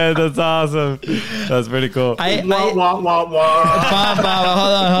 Oh, man, that's awesome. That's pretty cool. Hold on.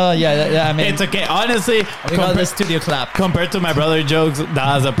 Yeah, I mean, it's okay. Honestly, we got the studio clap. Compared to my brother jokes, that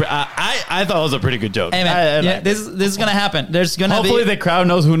was I thought it was a pretty good joke. Hey, man, this is going to happen. There's going to be... Hopefully the crowd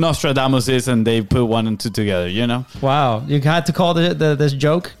knows who Nostradamus is and they put 1 and 2 together, you know? Wow. You had to call this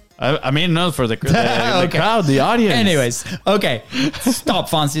joke? I mean, no, for the crowd, the audience. Anyways, okay. Stop,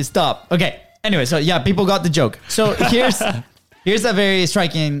 Fonzie, stop. Okay. Anyway, so yeah, people got the joke. So here's a very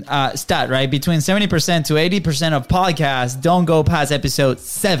striking stat, right? Between 70% to 80% of podcasts don't go past episode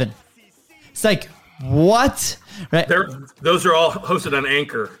 7. It's like, what? Right? Those are all hosted on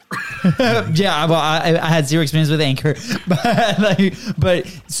Anchor. Yeah, well, I had zero experience with Anchor. But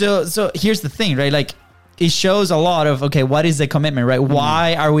so here's the thing, right? Like, it shows a lot of, okay, what is the commitment, right?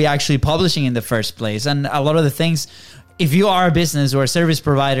 Why are we actually publishing in the first place? And a lot of the things, if you are a business or a service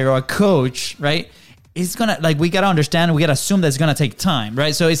provider or a coach, right, it's going to, like, we got to understand, we got to assume that it's going to take time,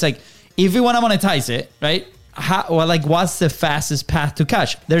 right? So it's like, if we want to monetize it, right, what's the fastest path to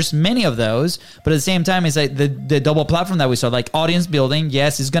cash? There's many of those, but at the same time, it's like the double platform that we saw, like audience building.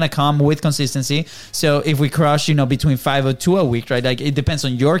 Yes, it's gonna come with consistency. So if we crush, between 5 or 2 a week, right? Like it depends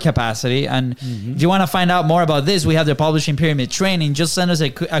on your capacity. And if you want to find out more about this, we have the Publishing Pyramid training. Just send us a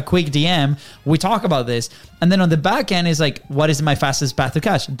quick DM. We talk about this. And then on the back end is like, what is my fastest path to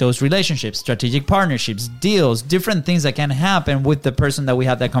cash? Those relationships, strategic partnerships, deals, different things that can happen with the person that we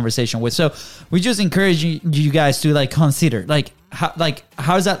have that conversation with. So we just encourage you guys to like consider how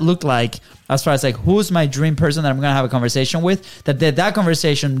does that look like as far as like who's my dream person that I'm gonna have a conversation with, that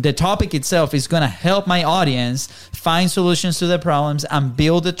conversation, the topic itself is gonna help my audience find solutions to their problems and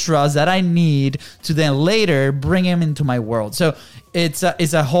build the trust that I need to then later bring them into my world. So it's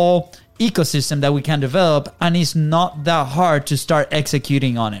a whole ecosystem that we can develop, and it's not that hard to start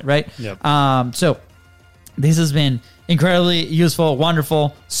executing on it, right? Yep. So this has been incredibly useful,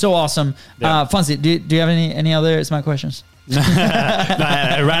 wonderful, so awesome. Yeah. Fonzie, do you have any other smart questions? No,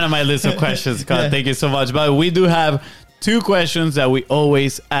 I ran on my list of questions, Scott. Thank you so much. But we do have 2 questions that we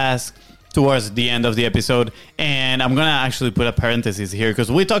always ask towards the end of the episode. And I'm going to actually put a parenthesis here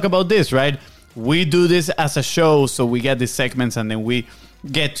because we talk about this, right? We do this as a show, so we get these segments and then we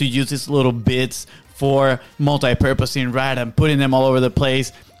get to use these little bits for multi-purposing, right? And putting them all over the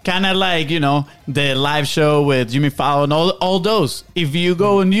place. Kind of like, the live show with Jimmy Fallon, all those. If you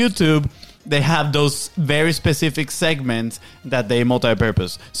go on YouTube, they have those very specific segments that they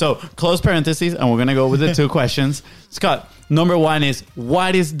multi-purpose. So close parentheses, and we're going to go with the 2 questions. Scott, number 1 is,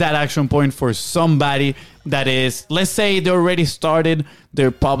 what is that action point for somebody that is, let's say they already started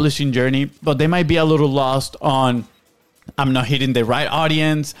their publishing journey, but they might be a little lost on, I'm not hitting the right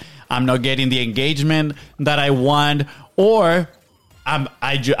audience, I'm not getting the engagement that I want, or I'm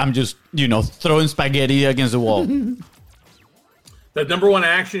just, throwing spaghetti against the wall. The number 1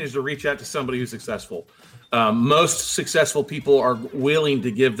 action is to reach out to somebody who's successful. Most successful people are willing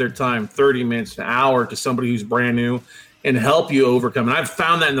to give their time 30 minutes, an hour to somebody who's brand new and help you overcome. And I've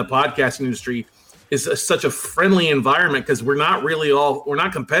found that in the podcasting industry is such a friendly environment because we're not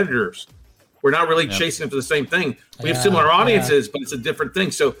competitors. We're not really chasing for the same thing. We have similar audiences, but it's a different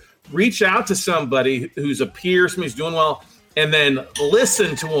thing. So reach out to somebody who's a peer, somebody who's doing well, and then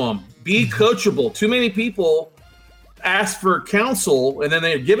listen to them. Be coachable. Too many people ask for counsel, and then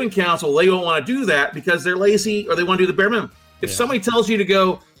they're given counsel. They don't want to do that because they're lazy or they want to do the bare minimum. If somebody tells you to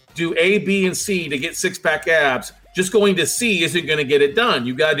go do A, B, and C to get six-pack abs, just going to C isn't going to get it done.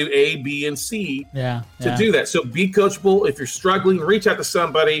 You got to do A, B, and C to do that. So be coachable. If you're struggling, reach out to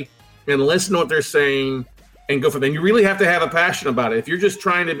somebody and listen to what they're saying and go for them. You really have to have a passion about it. If you're just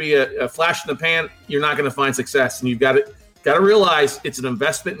trying to be a flash in the pan, you're not going to find success. And you've got to realize it's an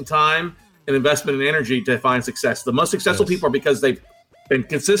investment in time, an investment in energy to find success. The most successful people are because they've been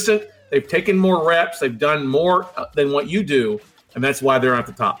consistent, they've taken more reps, they've done more than what you do, and that's why they're at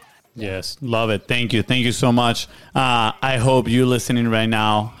the top. Yes, love it. Thank you so much. I hope you listening right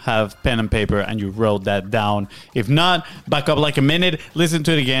now have pen and paper and you wrote that down. If not, back up like a minute, listen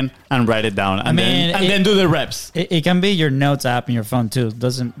to it again, and write it down. And then do the reps. It can be your notes app in your phone too.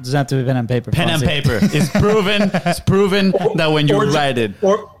 Doesn't have to be pen and paper. Pen and paper. It's proven that when you write it.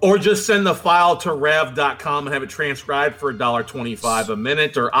 Or just send the file to rev.com and have it transcribed for $1.25 a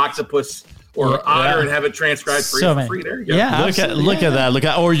minute, or Octopus or Otter and have it transcribed for free. There you go. Yeah, look at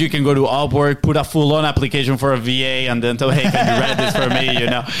that. Or you can go to Upwork, put a full-on application for a VA, and then tell, hey, can you write this for me? You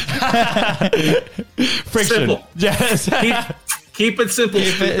know, friction. Simple. Yes. Keep it simple.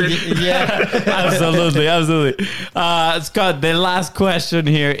 Absolutely. Scott, the last question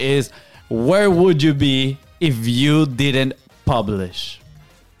here is: where would you be if you didn't publish?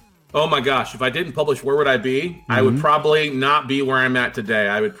 Oh my gosh, if I didn't publish, where would I be? Mm-hmm. I would probably not be where I'm at today.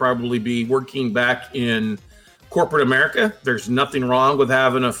 I would probably be working back in corporate America. There's nothing wrong with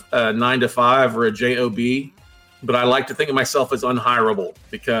having a 9-to-5 or a job, but I like to think of myself as unhireable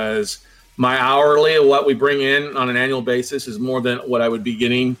because my hourly of what we bring in on an annual basis is more than what I would be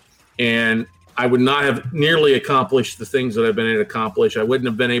getting, and I would not have nearly accomplished the things that I've been able to accomplish. I wouldn't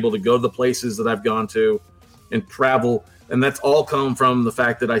have been able to go to the places that I've gone to and travel. And that's all come from the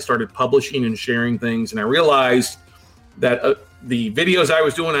fact that I started publishing and sharing things. And I realized that the videos I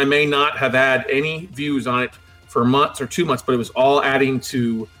was doing, I may not have had any views on it for months or 2 months, but it was all adding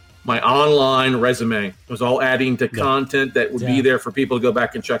to my online resume. It was all adding to content that would be there for people to go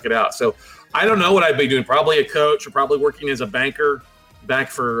back and check it out. So I don't know what I'd be doing. Probably a coach or probably working as a banker back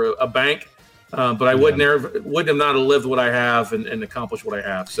for a bank. But I wouldn't have not lived what I have and accomplished what I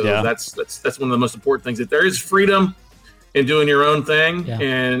have. So that's one of the most important things. That there is freedom in doing your own thing. Yeah.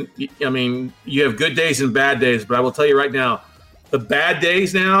 And I mean, you have good days and bad days, but I will tell you right now, the bad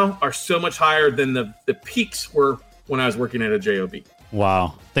days now are so much higher than the peaks were when I was working at a job.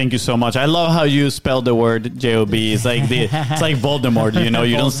 Wow. Thank you so much. I love how you spelled the word job. It's like it's like Voldemort, you know,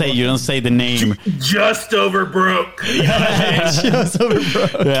 you don't say the name. Just over broke. Just over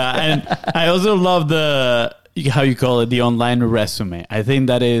broke. Yeah, and I also love how you call it, the online resume. I think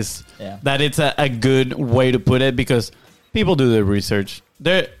that it's a good way to put it because people do the research.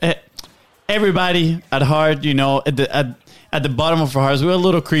 Everybody at heart, you know, at the bottom of our hearts, we're a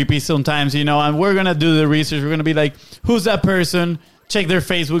little creepy sometimes, you know, and we're going to do the research. We're going to be like, who's that person? Check their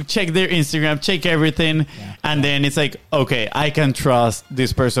Facebook, check their Instagram, check everything. Yeah. And then it's like, okay, I can trust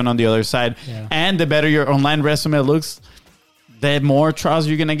this person on the other side. Yeah. And the better your online resume looks, the more trust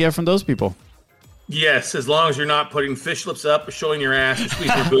you're going to get from those people. Yes, as long as you're not putting fish lips up, showing your ass, or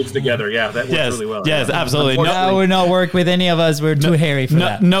squeezing your boobs together. Yeah, that works really well. Yes, absolutely. No, we're not work with any of us. We're too hairy for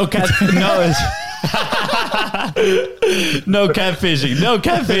that. No catfishing over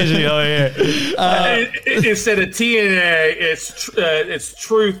here. Instead of TNA, it's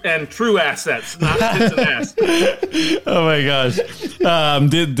truth and true assets, not tits and ass. Oh my gosh!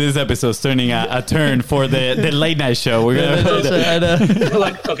 This episode's turning a turn for the late night show. We're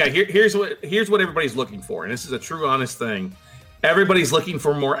gonna okay. Here's what everybody's looking for, and this is a true, honest thing. Everybody's looking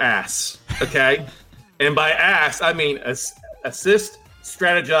for more ass. Okay, and by ass I mean assist,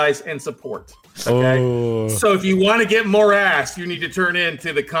 strategize, and support. Okay, so if you want to get more ass, you need to turn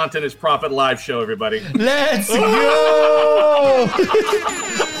into the Content is Profit live show, everybody. Let's go!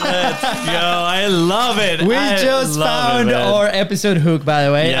 Let's go! I love it. We just found our episode hook, by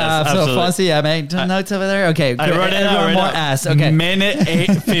the way. Yes, so Fonzie, I made notes over there. Okay, I wrote it down. More ass. Okay, minute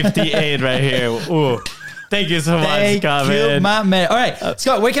 8:58 right here. Ooh. Thank you so much, Scott. Thank you, my man. All right,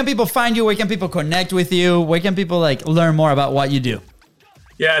 Scott, where can people find you? Where can people connect with you? Where can people learn more about what you do?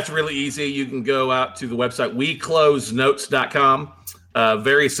 Yeah, it's really easy. You can go out to the website, weclosenotes.com.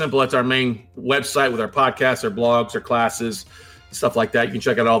 Very simple. That's our main website with our podcasts, our blogs, our classes, stuff like that. You can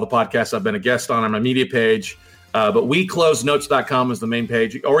check out all the podcasts I've been a guest on my media page. But WeCloseNotes.com is the main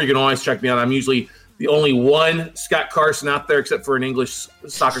page. Or you can always check me out. I'm usually the only one Scott Carson out there, except for an English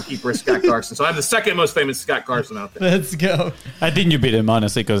soccer keeper, Scott Carson. So I'm the second most famous Scott Carson out there. Let's go. I think you beat him,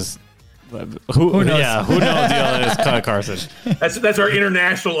 honestly, because who knows? Yeah, who knows the other is Scott Carson? That's our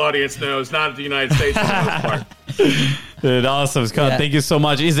international audience knows, not the United States for the most part. Dude, awesome, Scott. Thank you so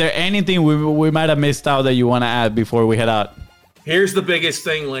much. Is there anything we might have missed out that you want to add before we head out? Here's the biggest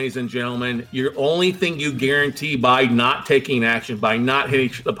thing, ladies and gentlemen. Your only thing you guarantee by not taking action, by not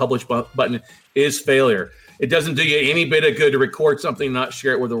hitting the publish button, is failure. It doesn't do you any bit of good to record something, not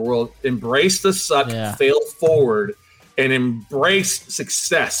share it with the world. Embrace the suck, fail forward, and embrace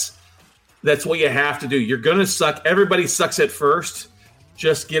success. That's what you have to do. You're going to suck. Everybody sucks at first.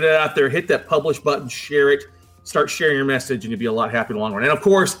 Just get it out there. Hit that publish button, share it. Start sharing your message, and you'll be a lot happier in the long run. And, of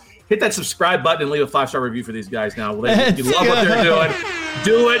course, hit that subscribe button and leave a 5-star review for these guys now. You love what they're doing.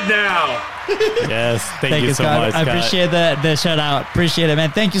 Do it now. Yes. Thank you so much, Scott. I appreciate the shout out. Appreciate it,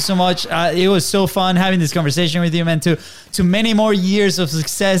 man. Thank you so much. It was so fun having this conversation with you, man. To many more years of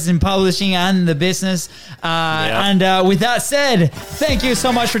success in publishing and the business. And with that said, thank you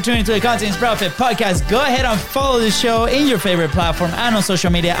so much for tuning to the Content is Profit podcast. Go ahead and follow the show in your favorite platform and on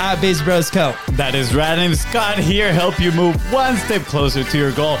social media at BizBrosCo. That is right. And Scott here, help you move one step closer to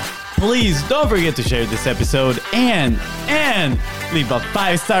your goal. Please don't forget to share this episode and leave a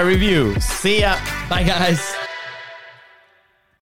 5-star review. See ya. Bye, guys.